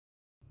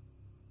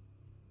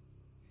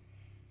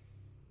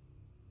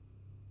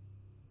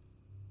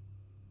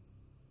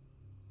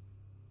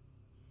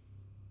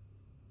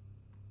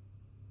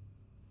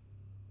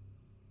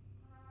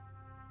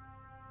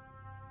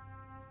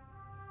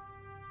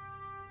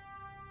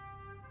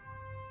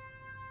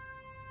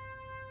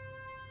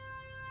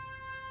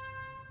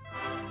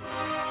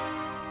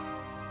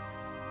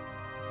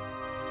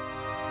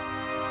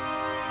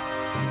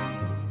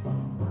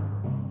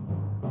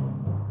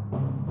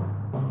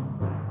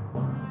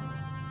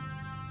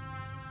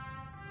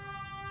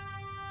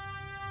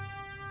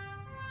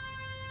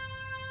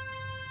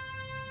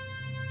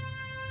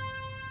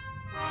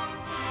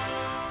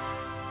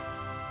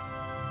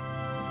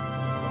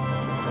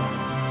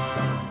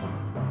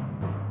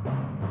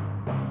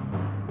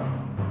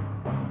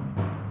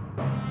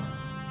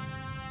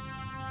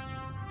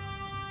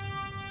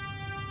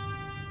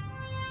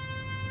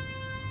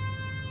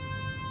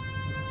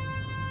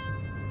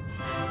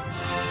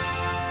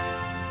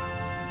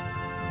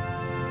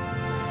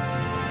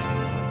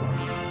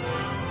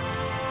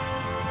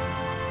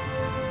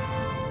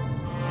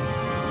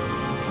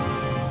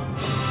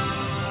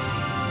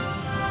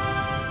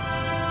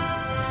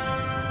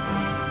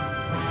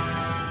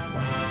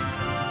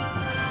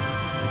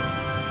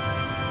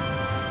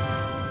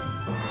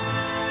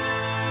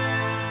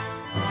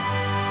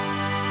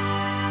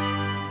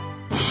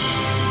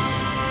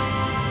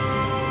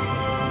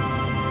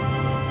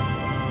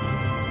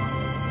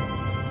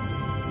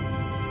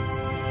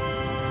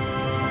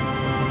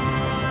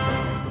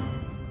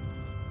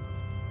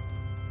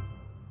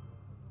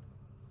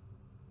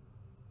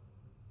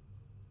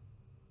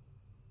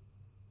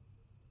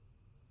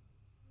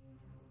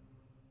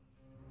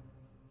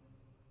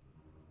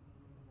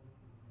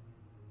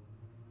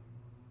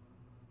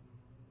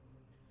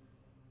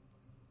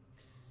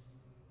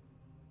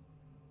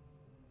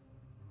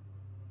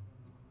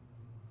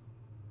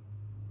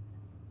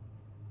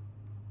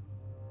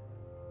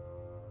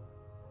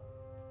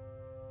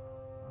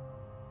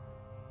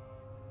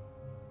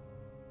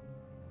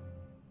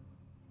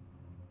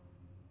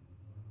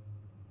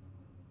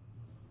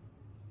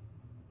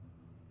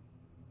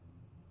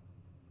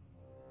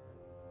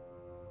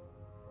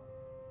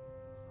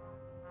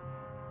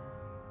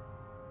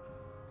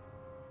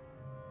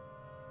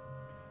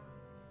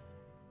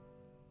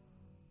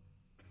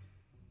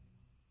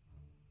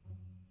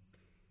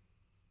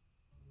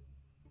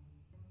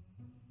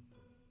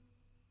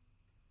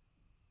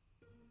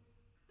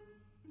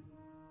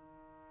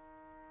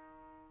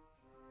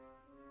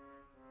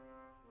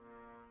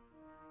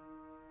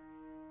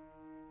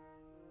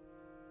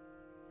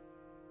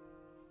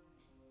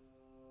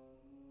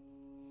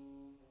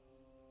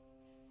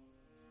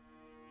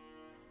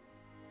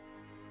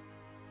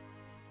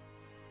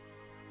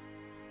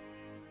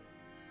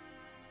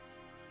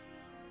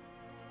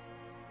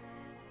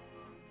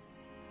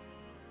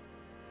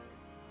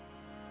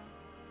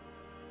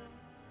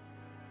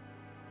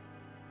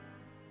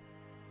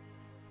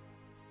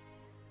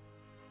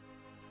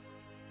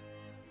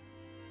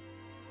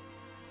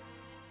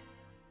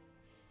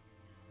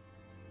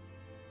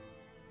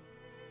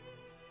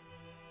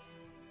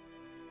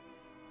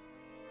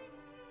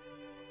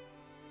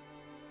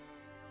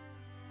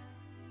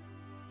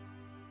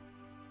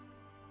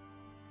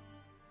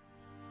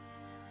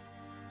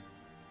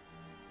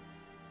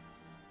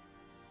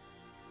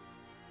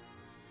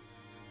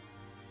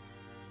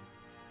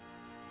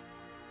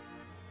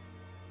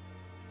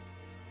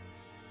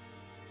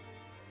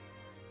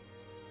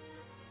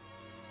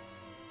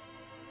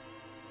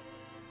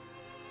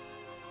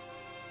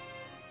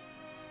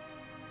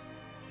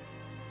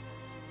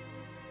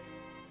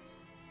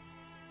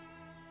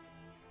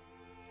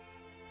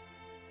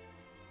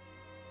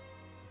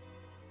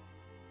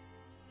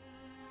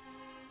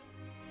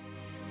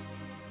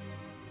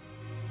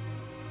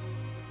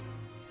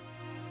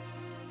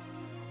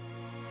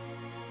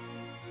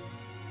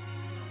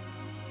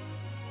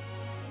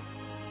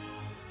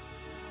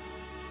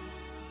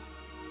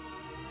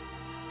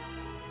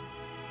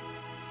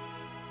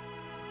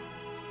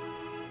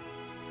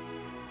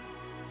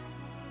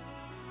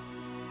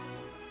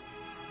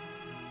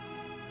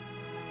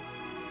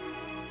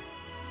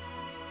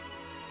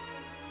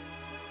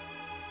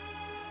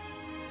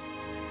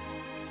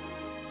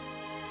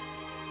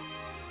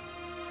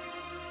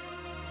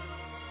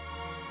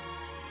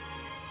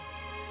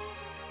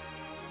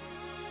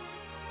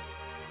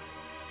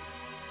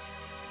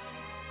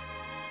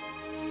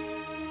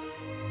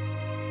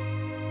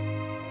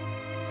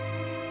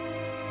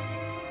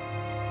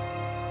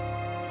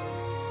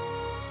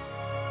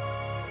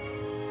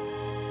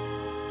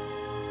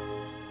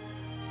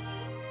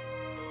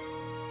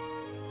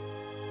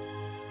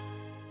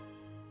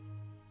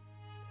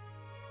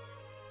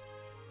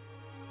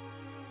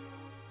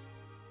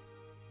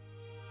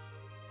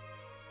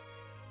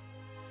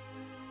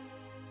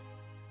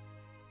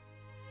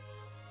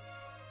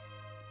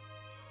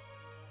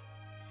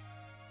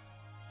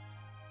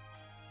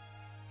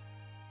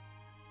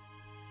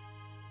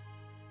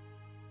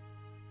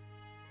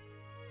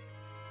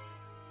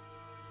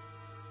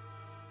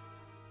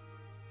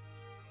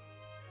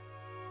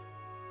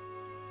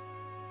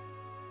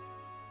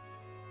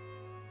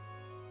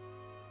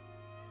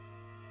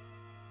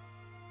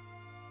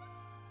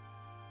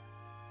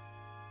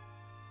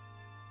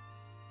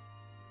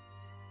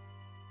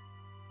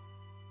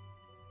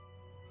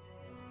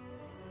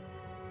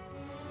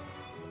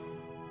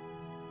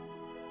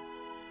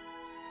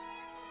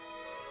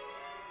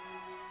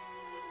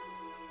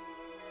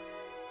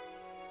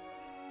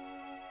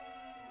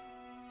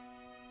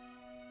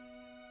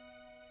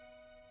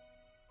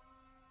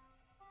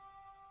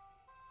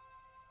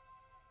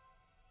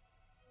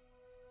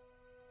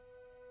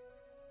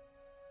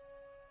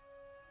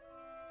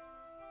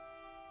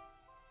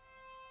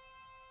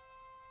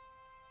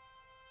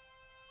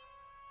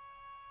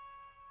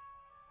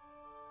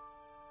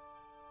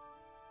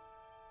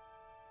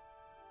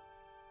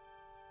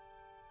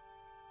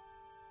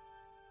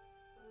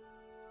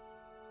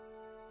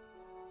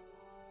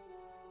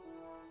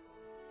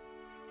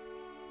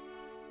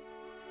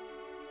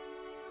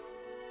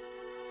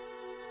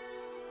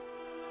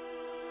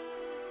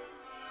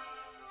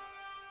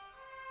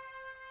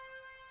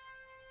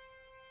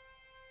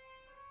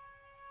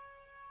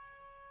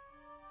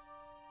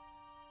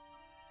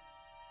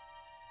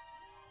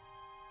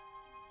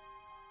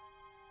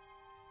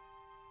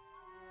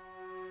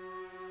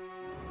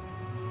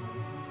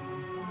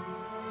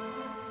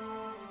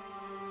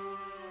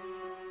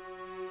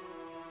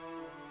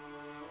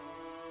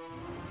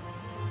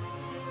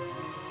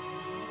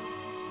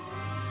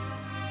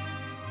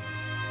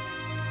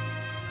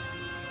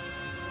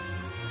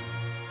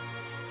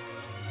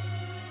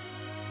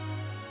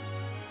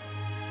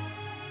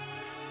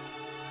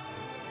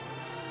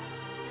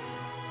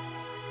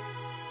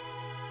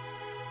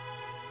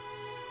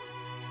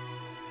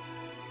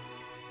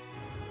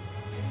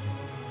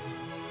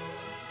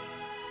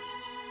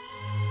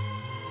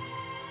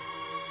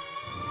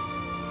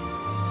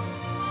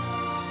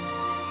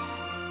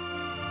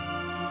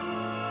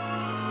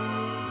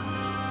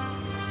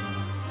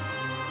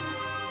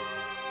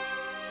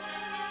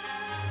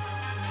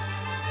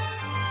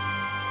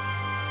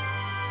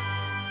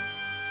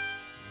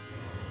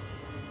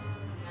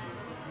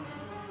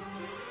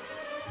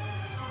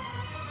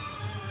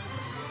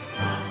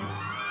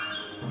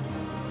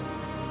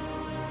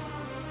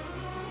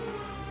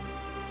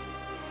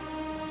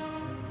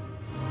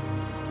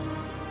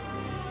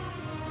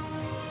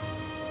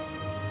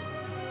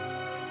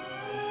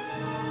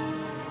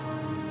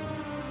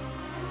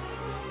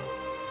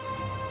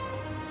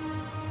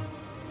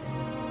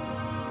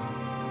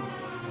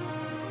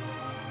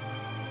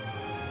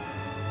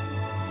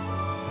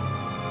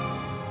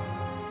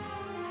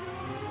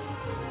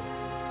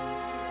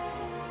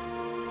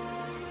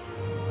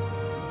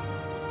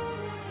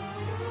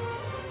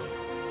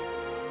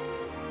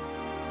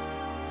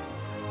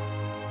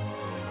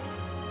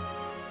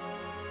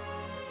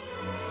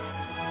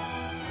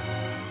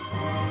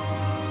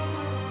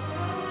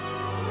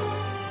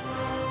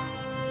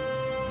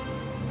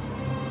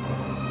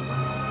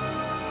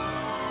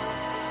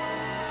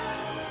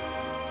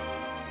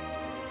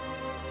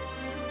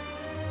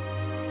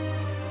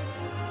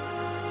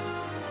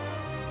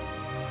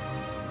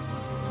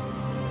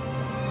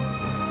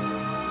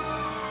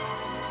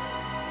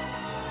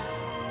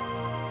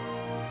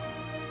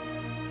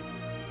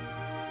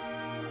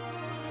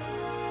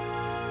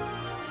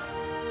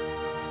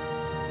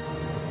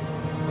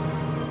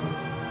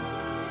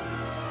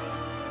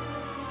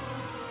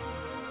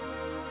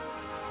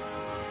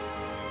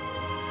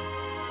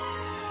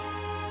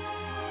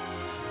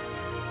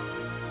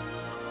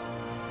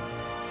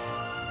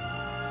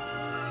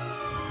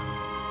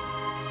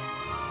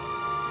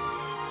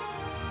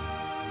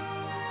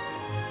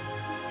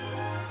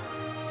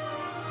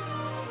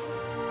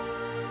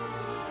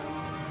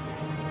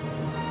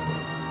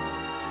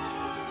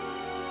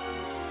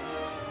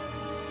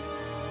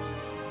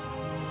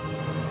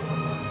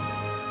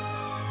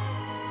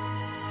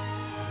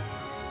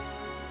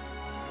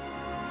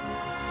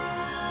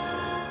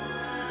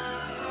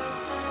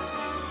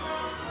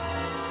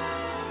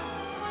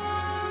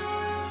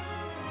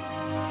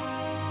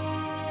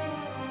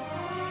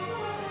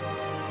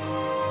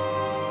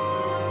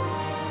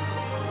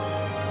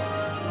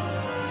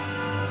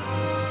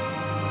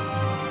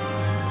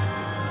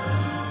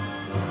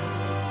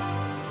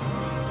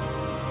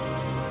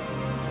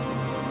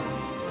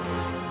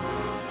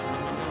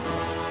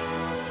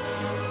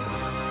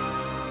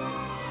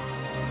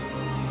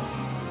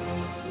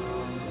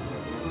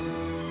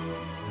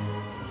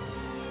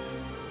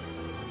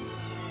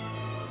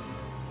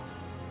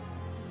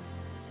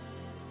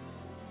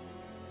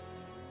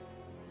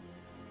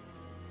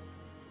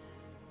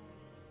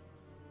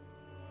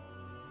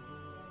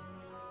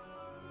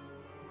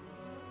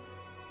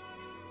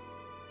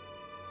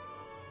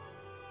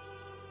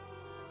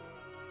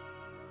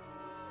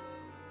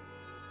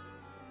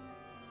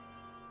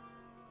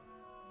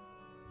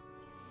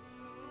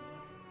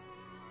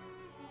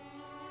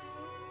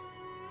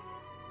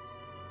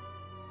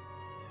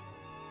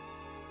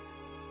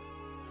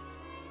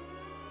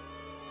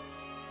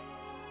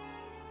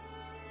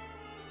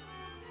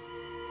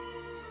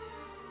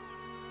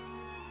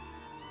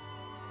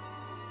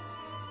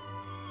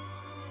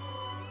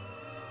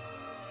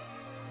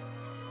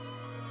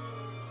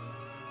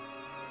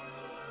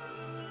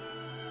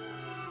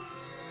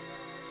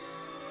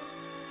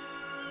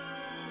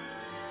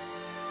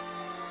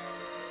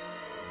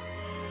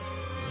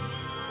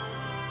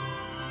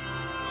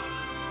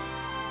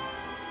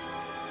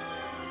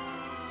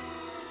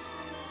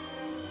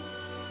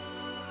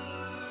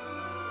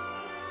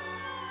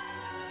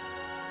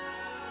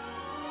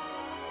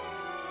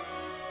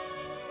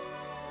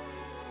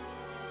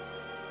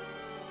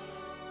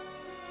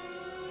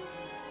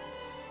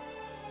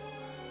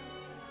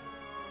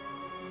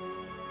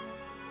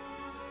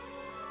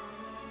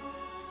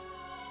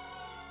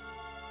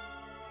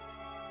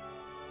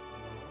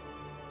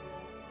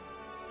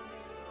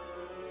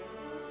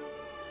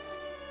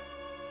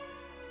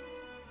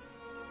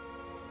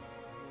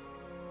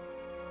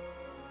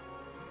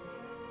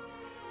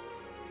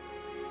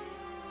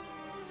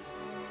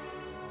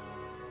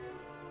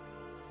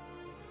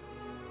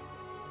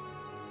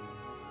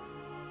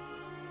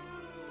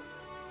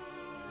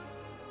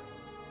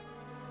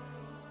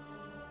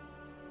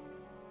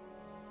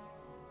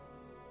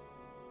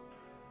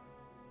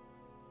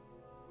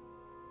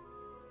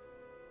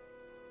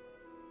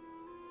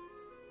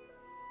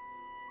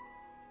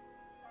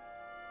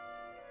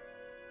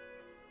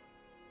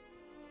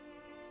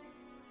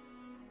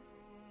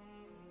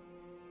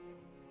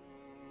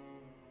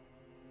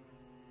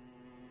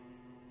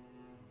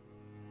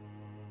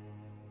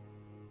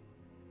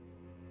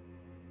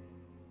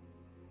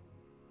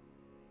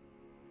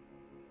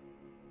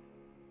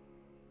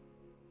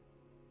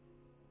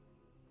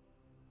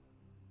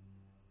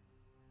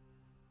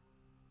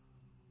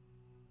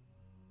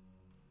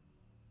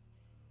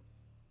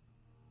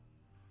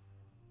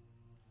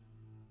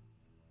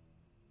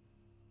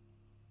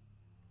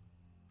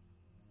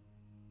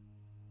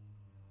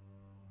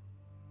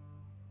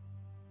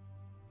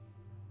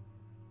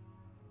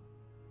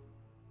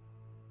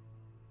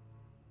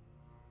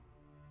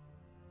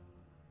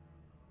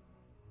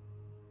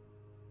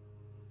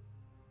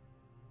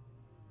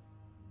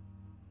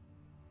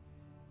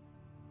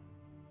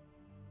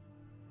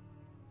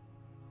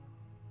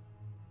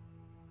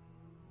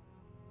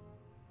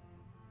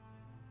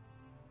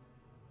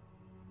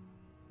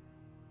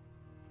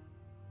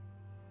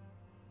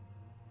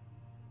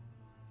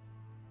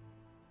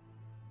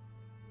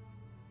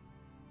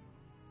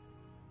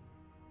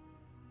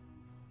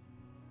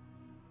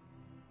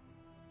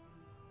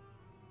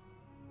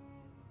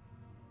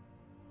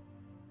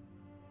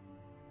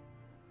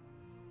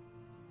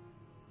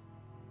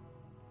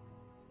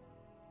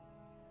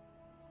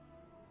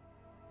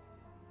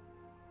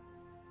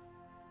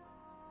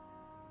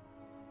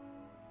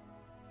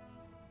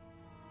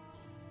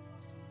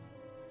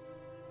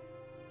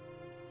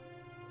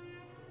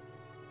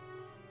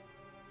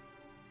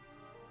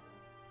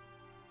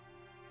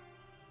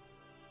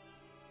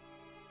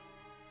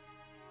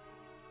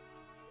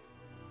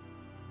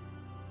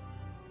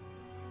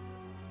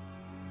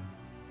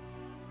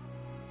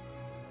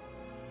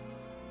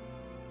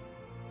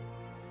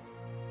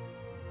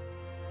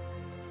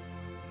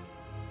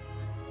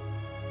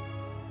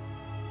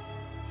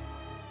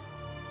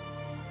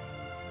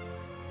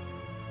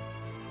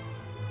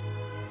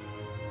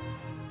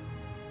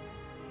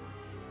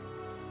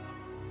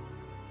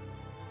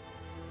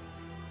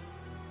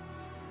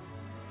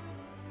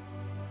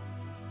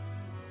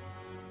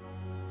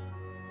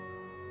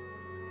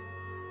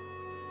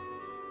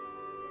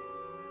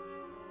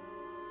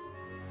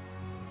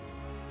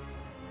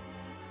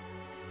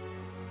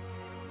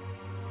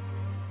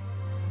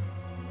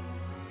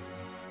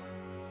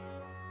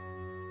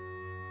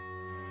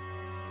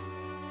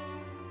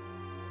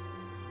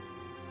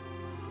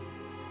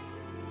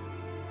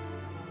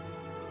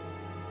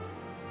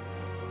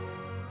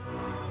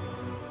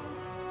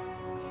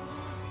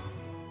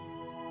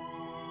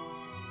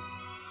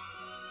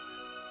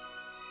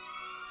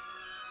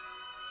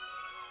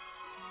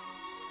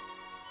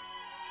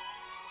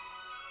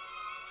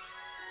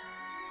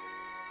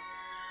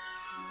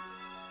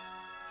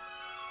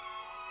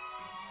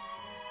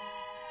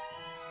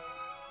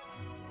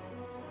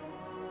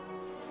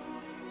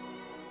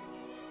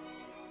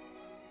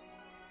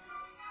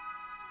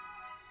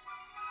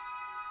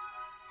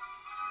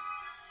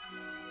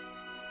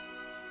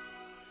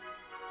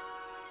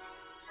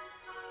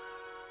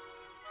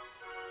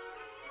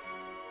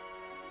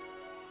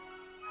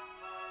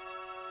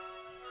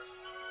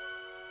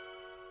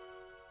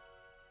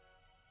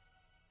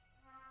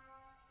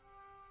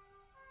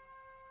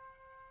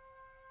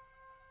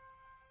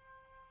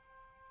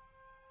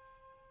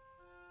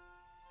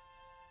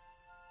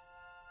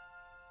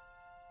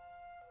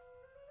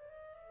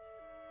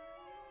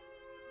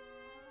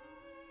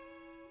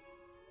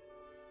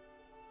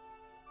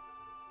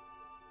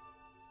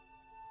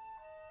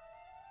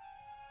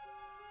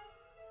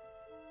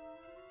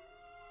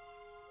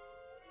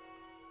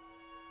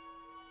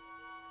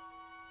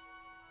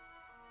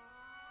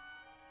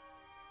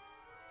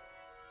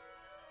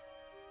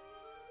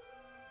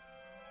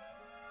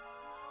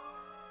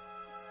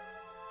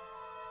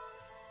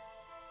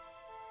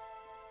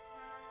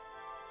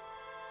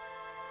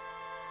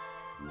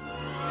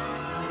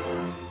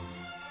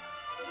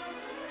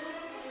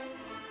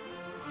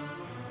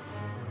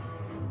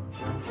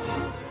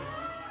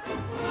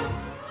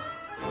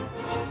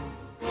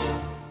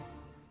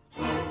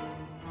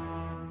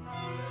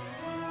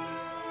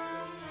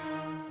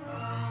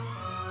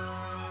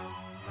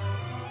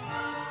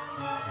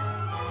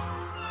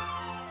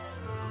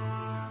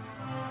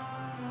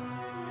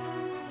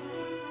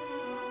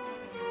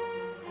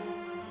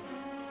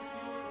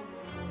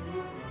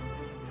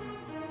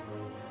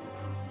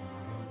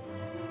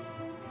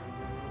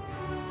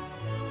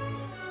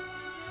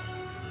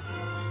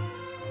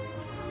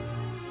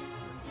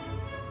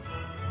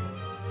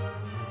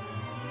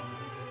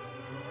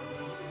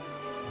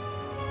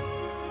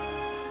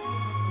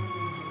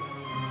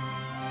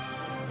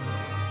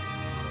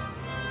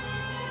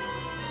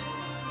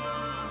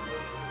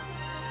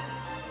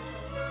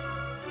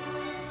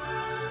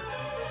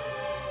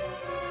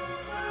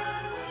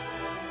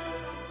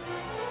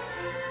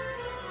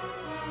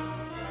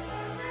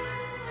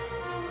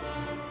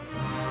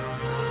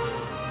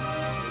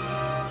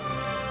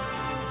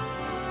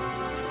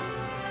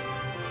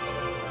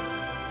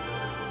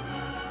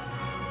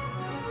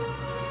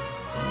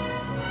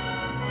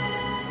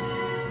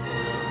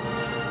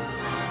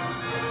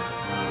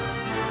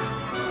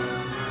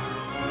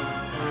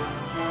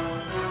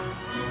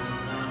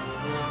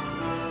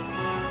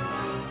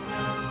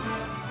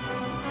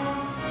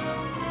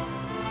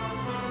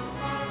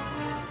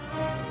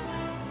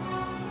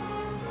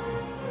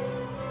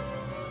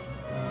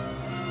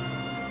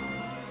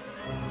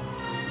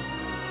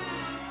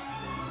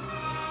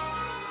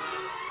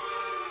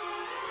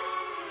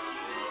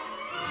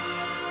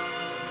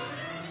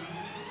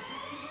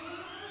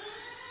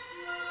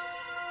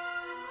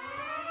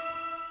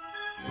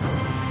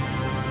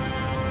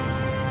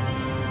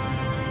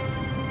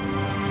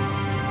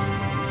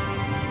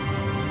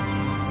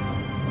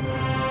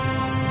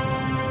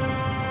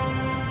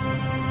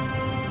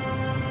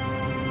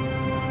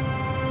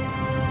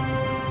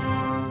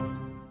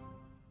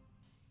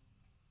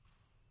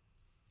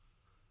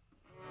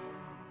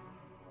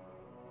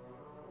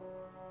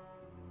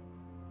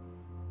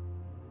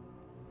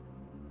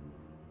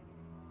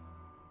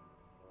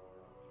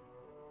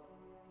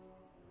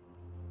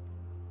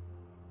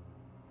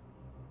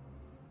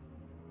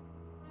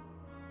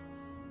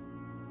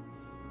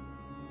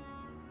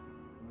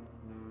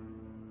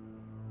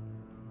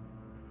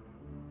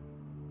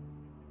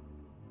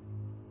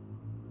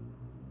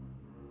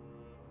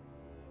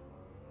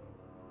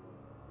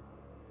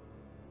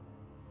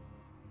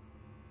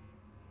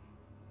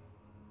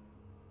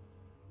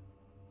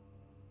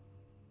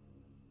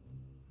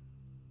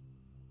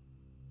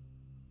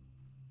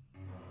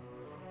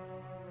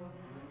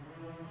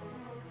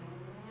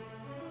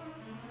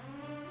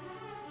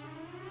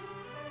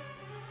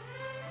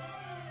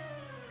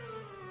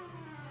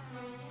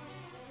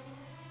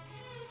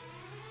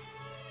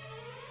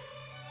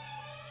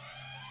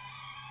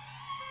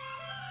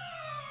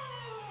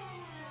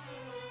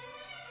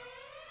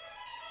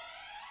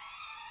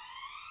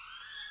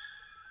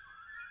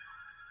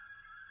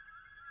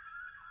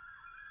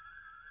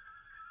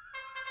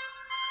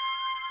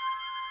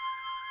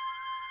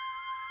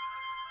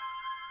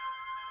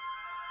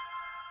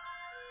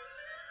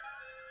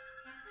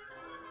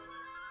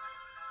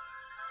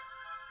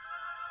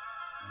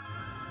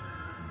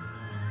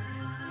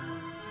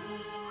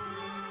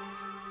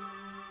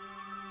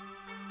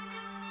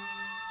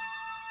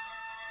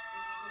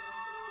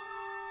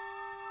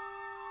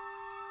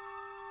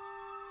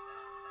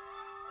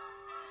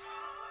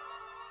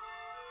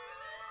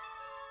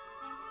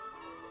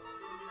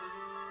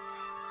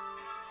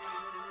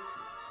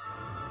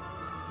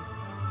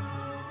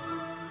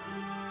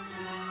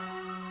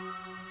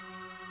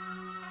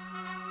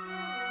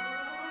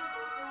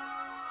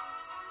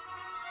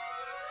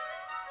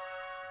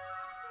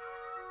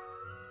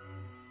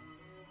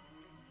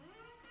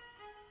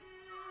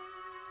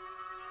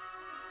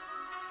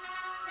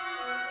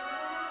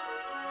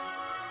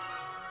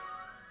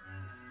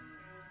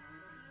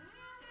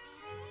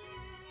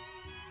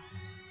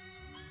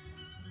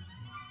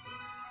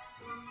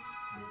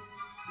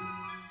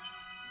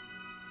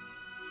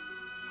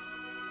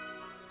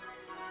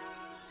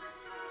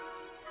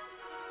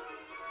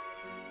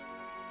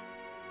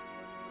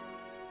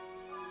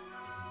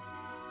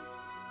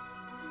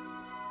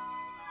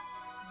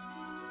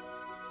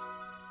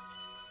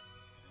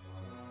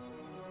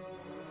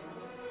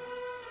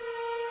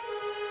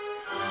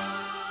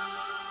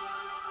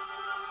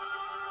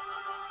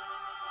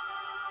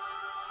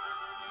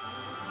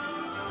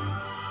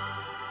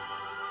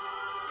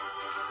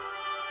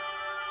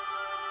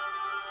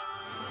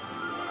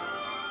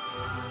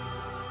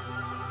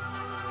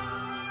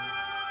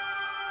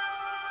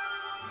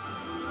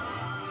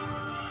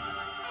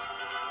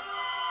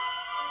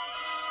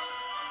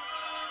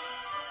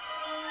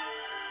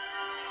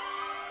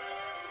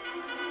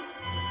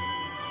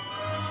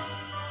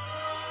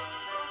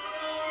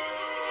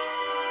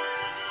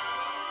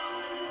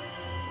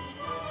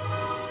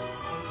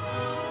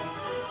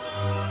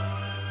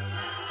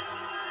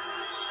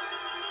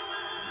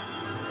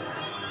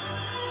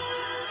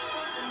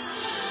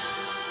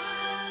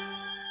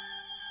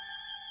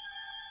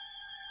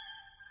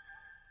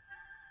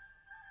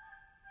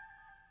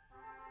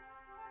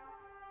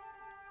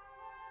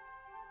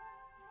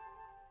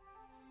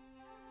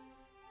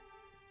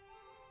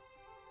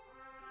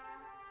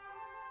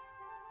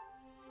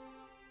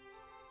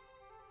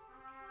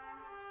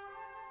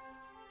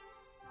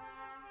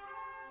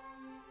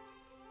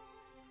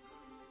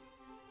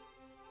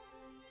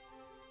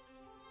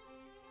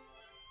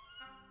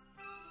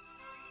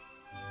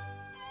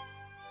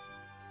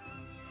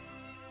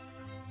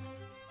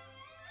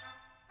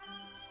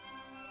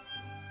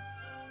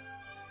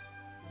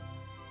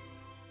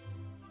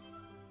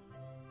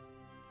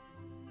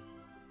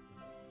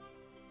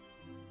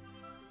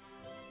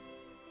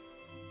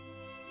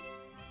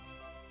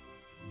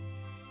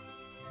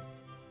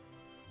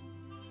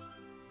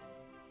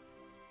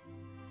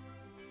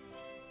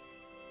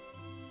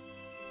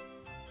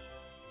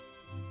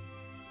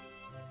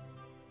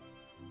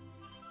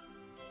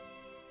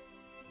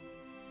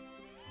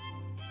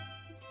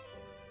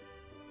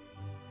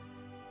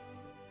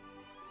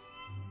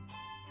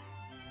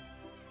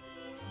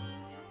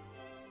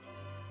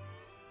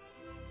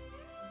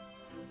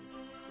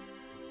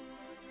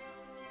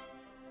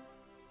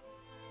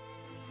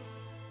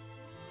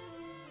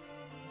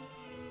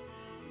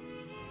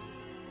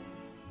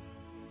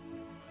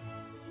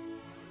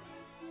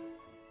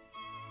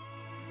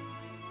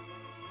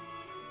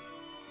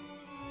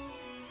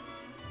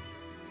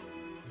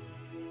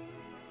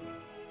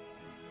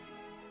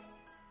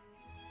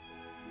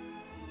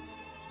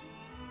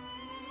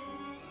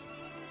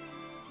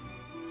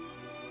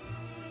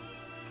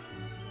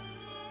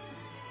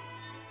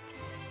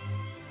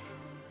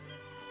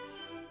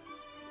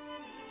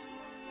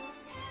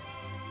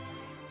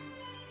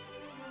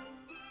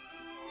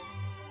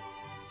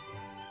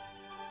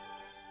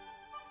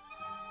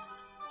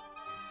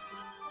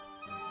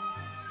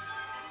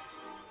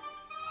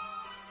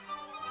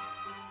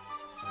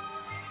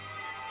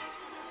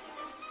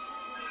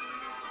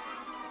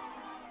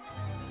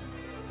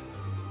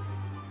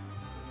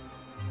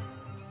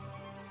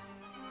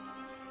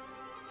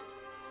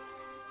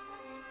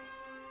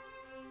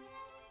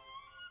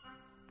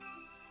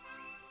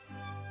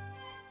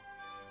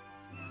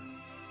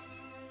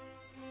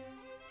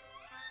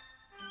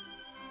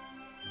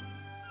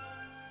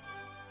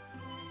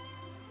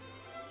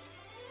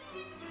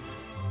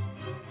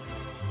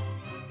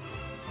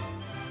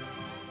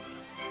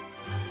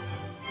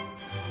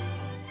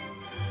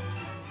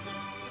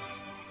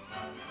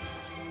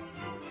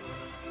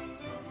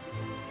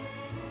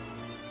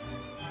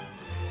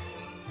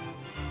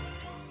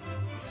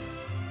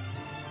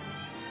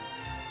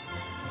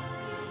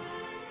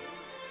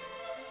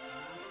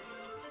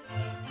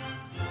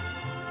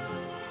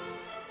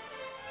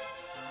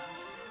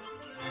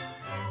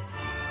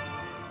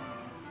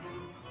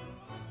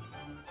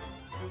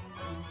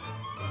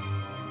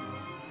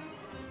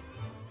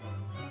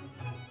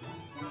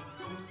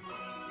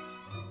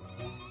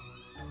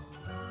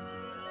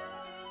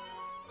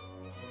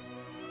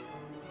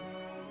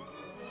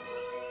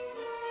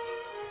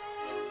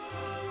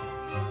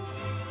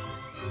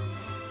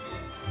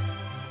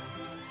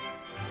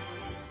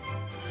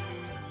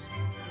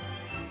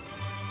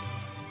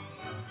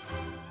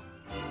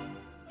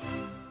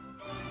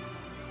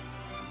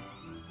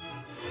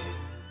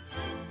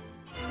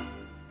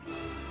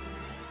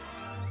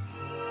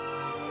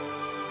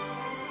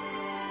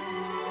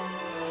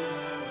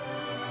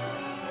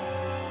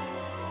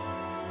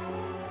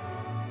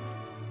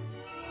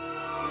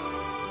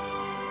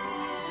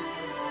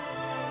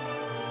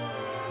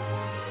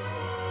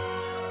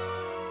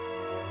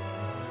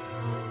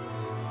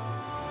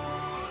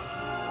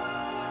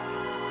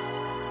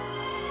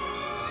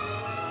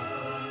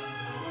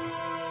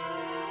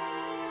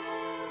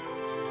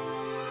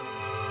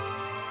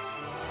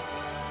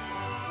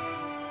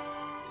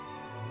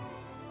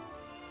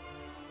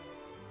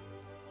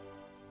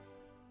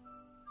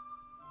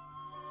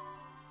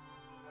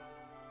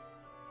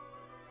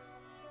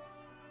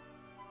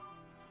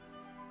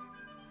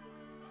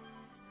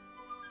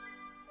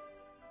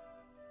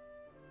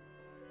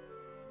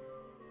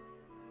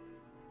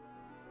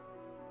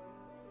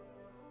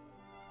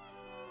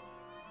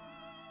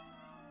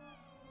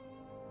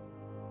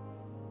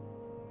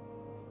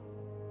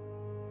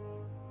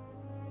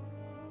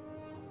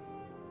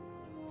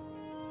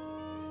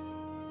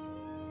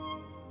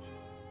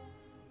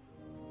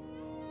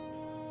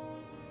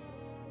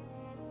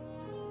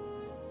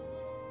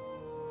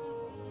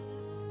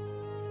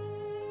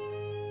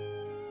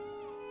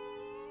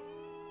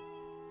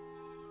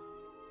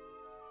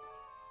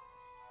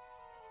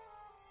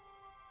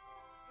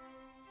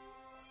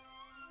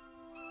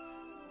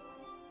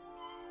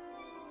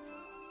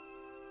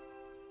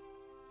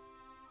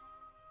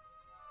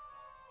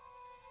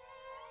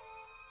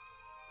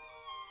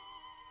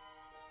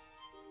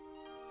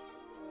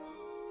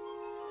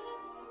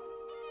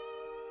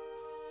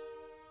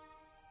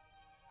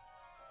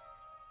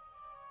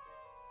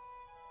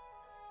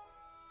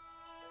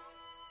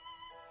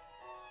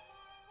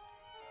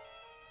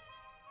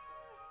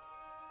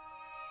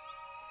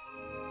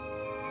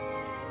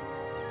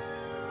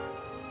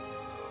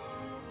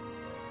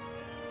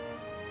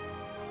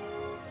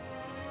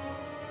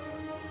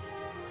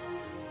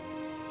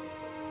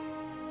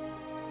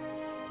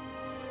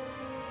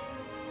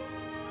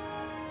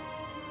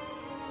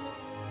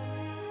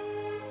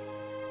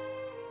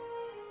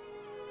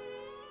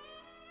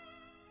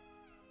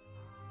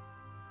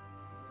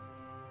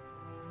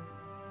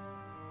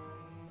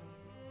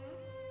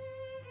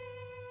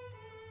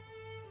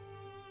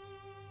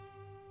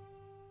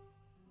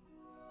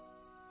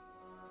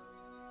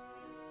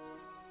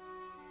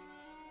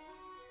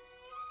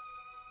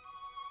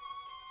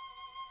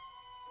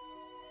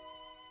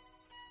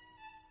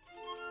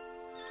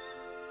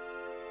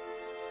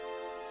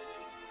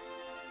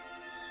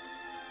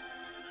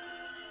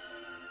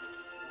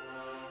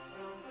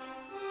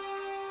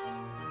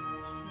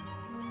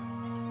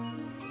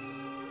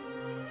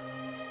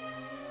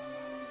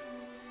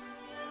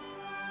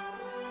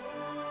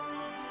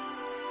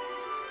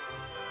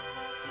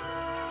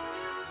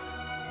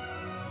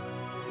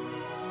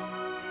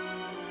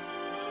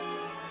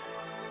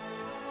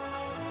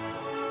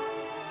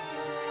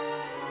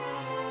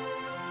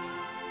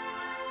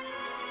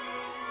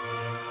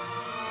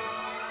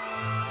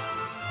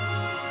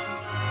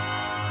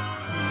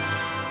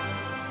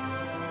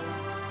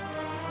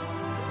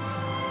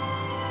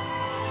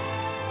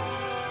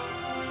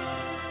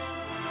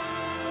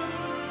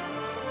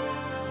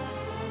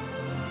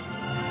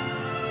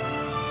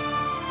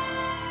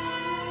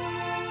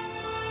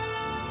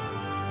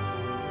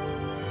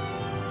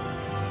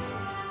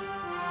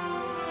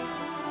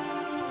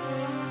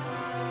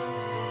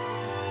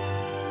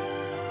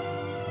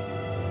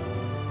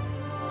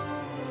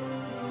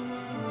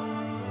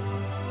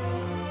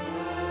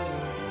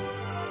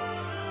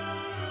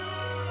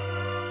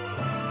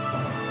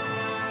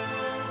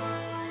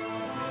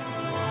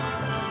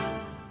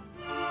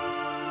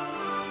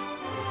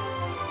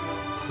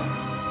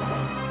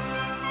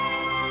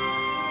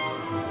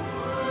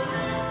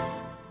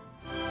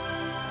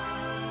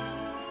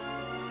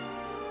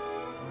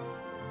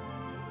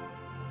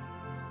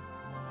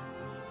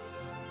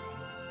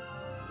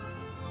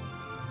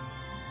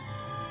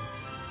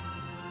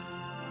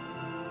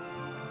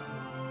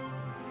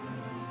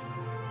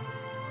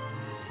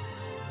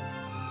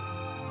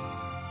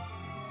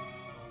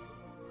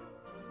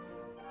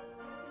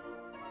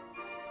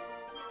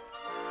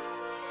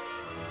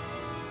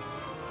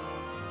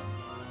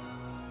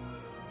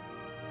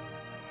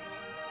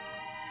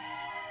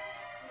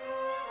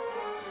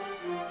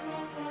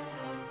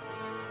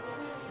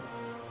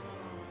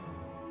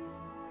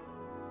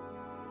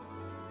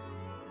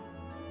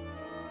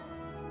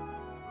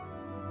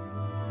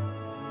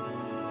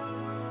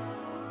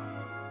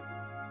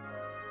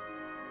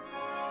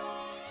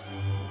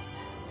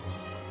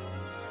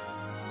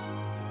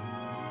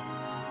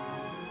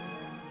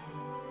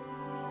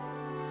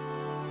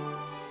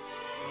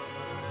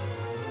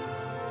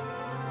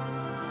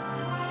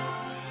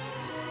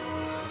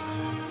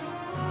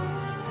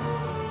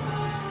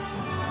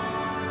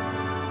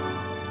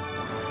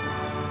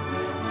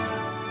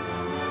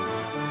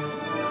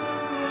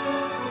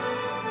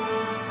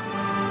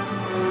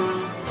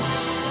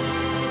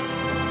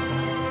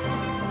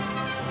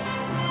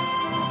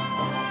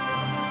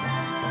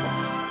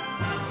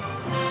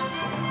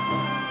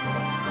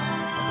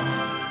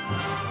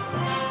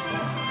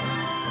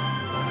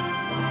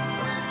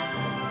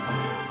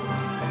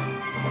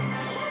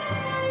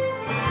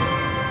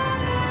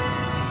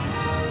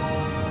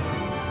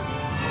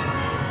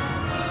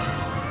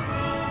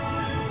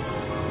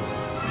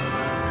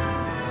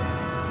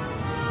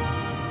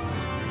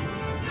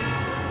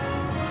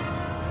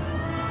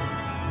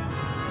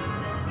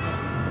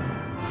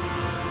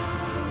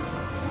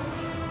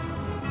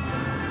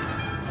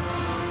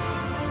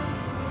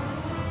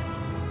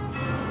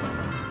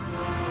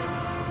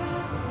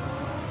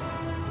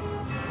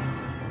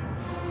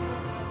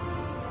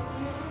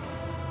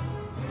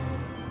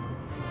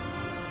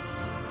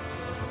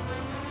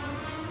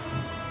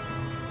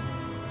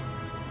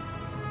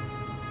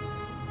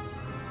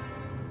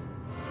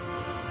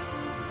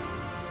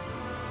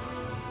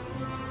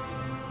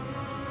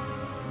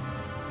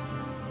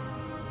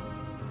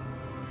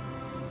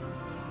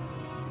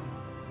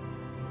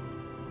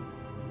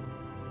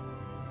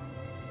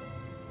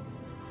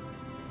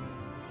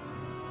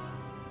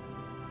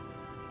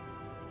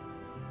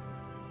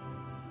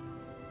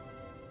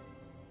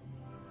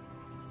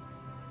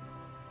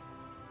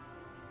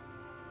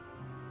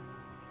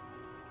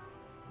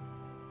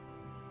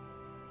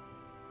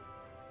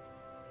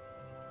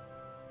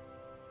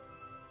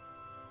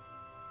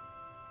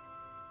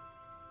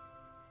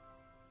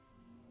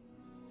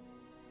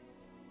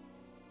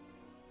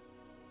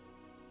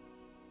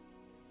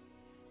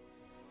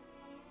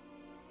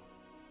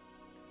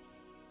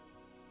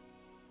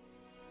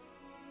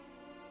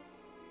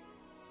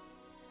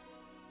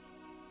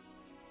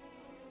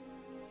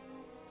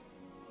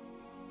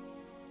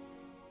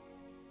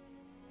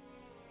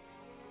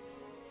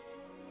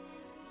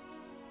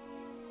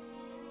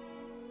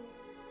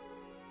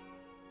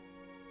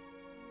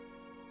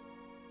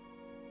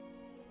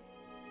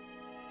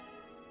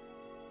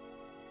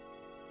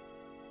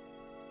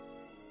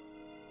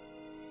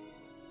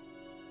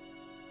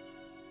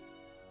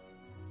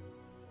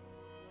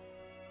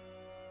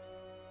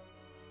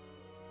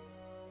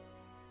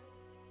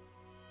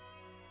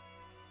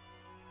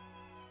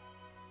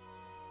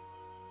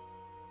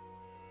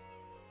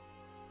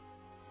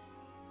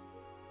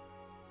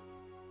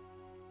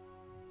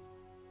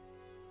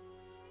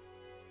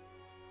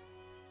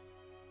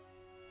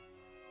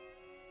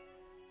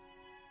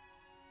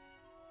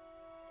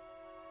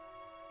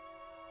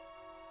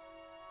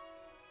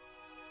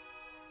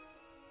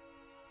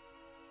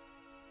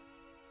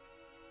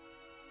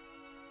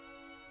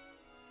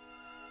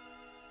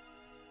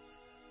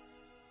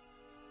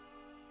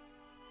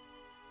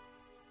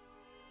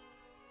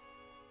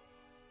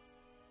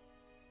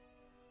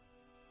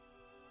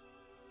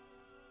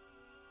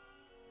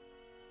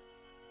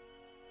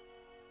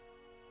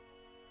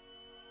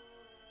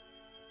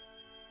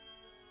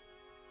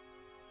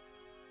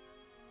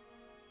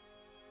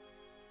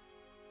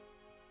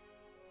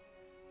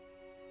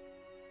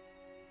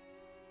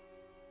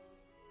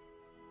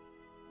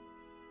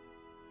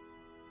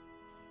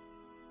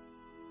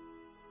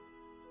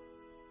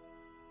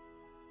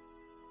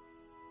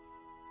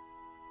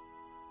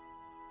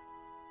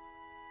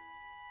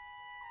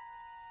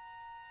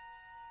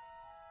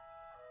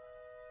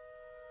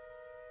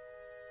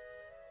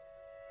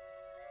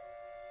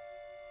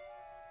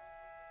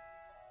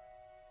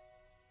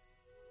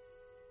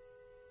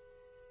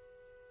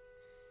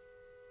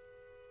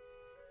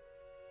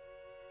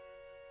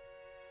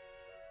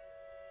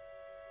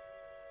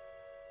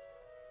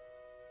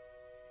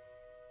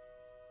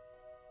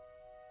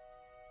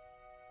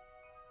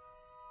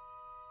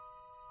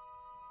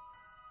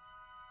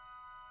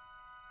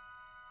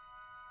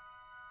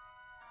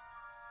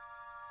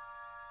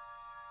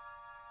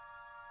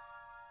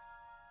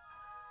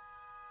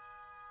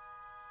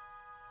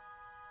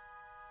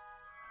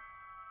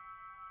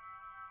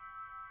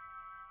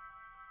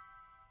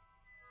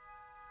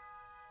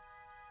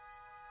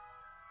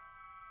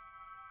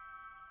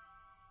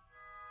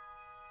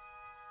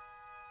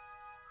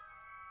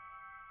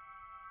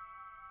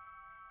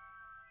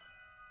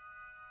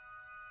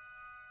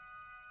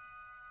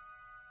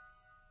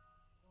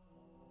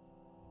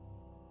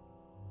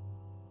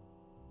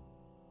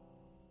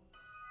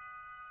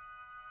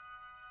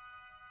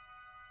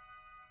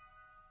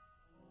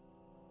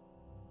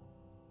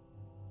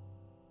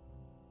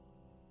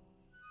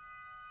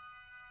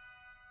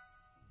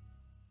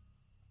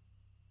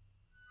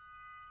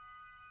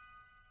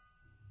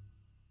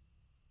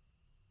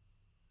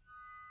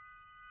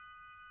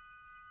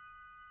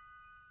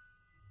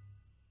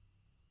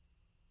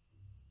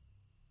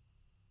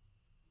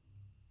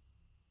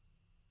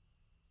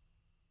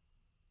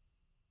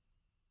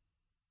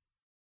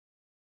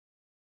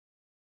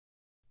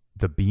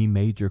 The B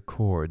major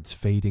chords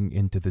fading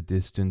into the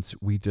distance,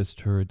 we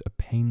just heard a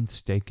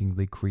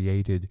painstakingly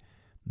created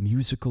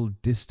musical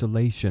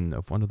distillation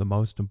of one of the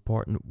most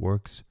important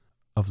works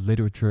of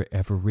literature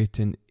ever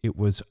written. It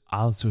was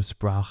Also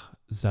sprach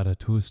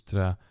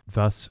Zarathustra,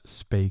 Thus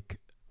Spake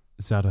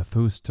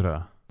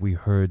Zarathustra. We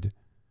heard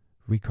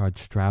Richard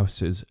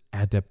Strauss's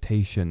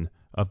adaptation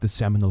of the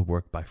seminal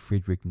work by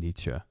Friedrich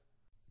Nietzsche.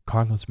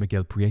 Carlos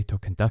Miguel Prieto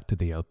conducted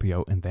the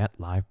LPO in that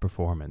live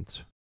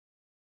performance.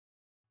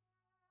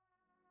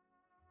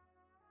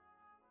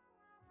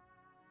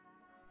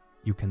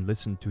 You can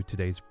listen to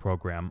today's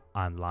program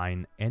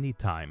online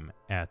anytime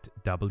at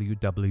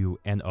wwno.org.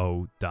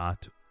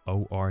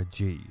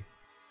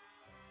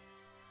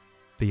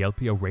 The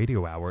LPO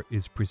Radio Hour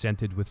is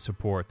presented with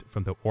support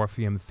from the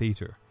Orpheum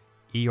Theatre,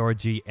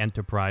 ERG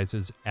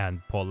Enterprises,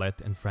 and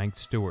Paulette and Frank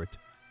Stewart.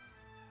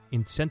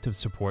 Incentive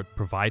support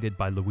provided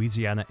by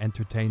Louisiana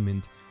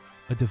Entertainment,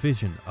 a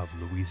division of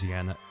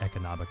Louisiana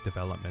Economic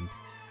Development.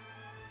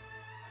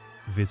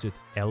 Visit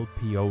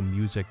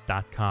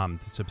lpomusic.com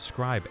to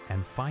subscribe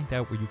and find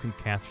out where you can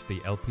catch the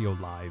LPO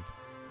live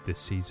this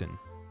season.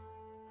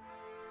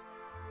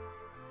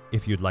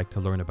 If you'd like to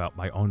learn about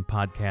my own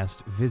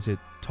podcast, visit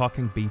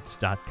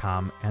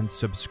talkingbeats.com and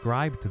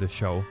subscribe to the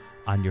show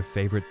on your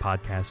favorite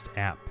podcast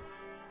app.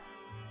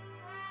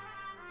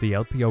 The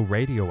LPO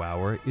Radio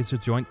Hour is a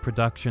joint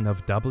production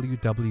of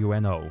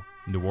WWNO,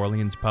 New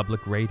Orleans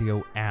Public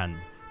Radio, and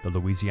the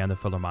Louisiana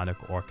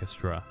Philharmonic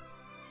Orchestra.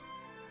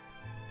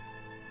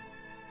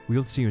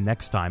 We'll see you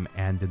next time,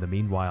 and in the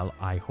meanwhile,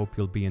 I hope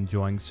you'll be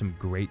enjoying some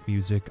great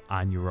music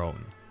on your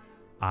own.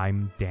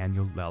 I'm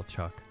Daniel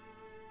Lelchuk.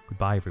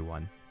 Goodbye,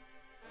 everyone.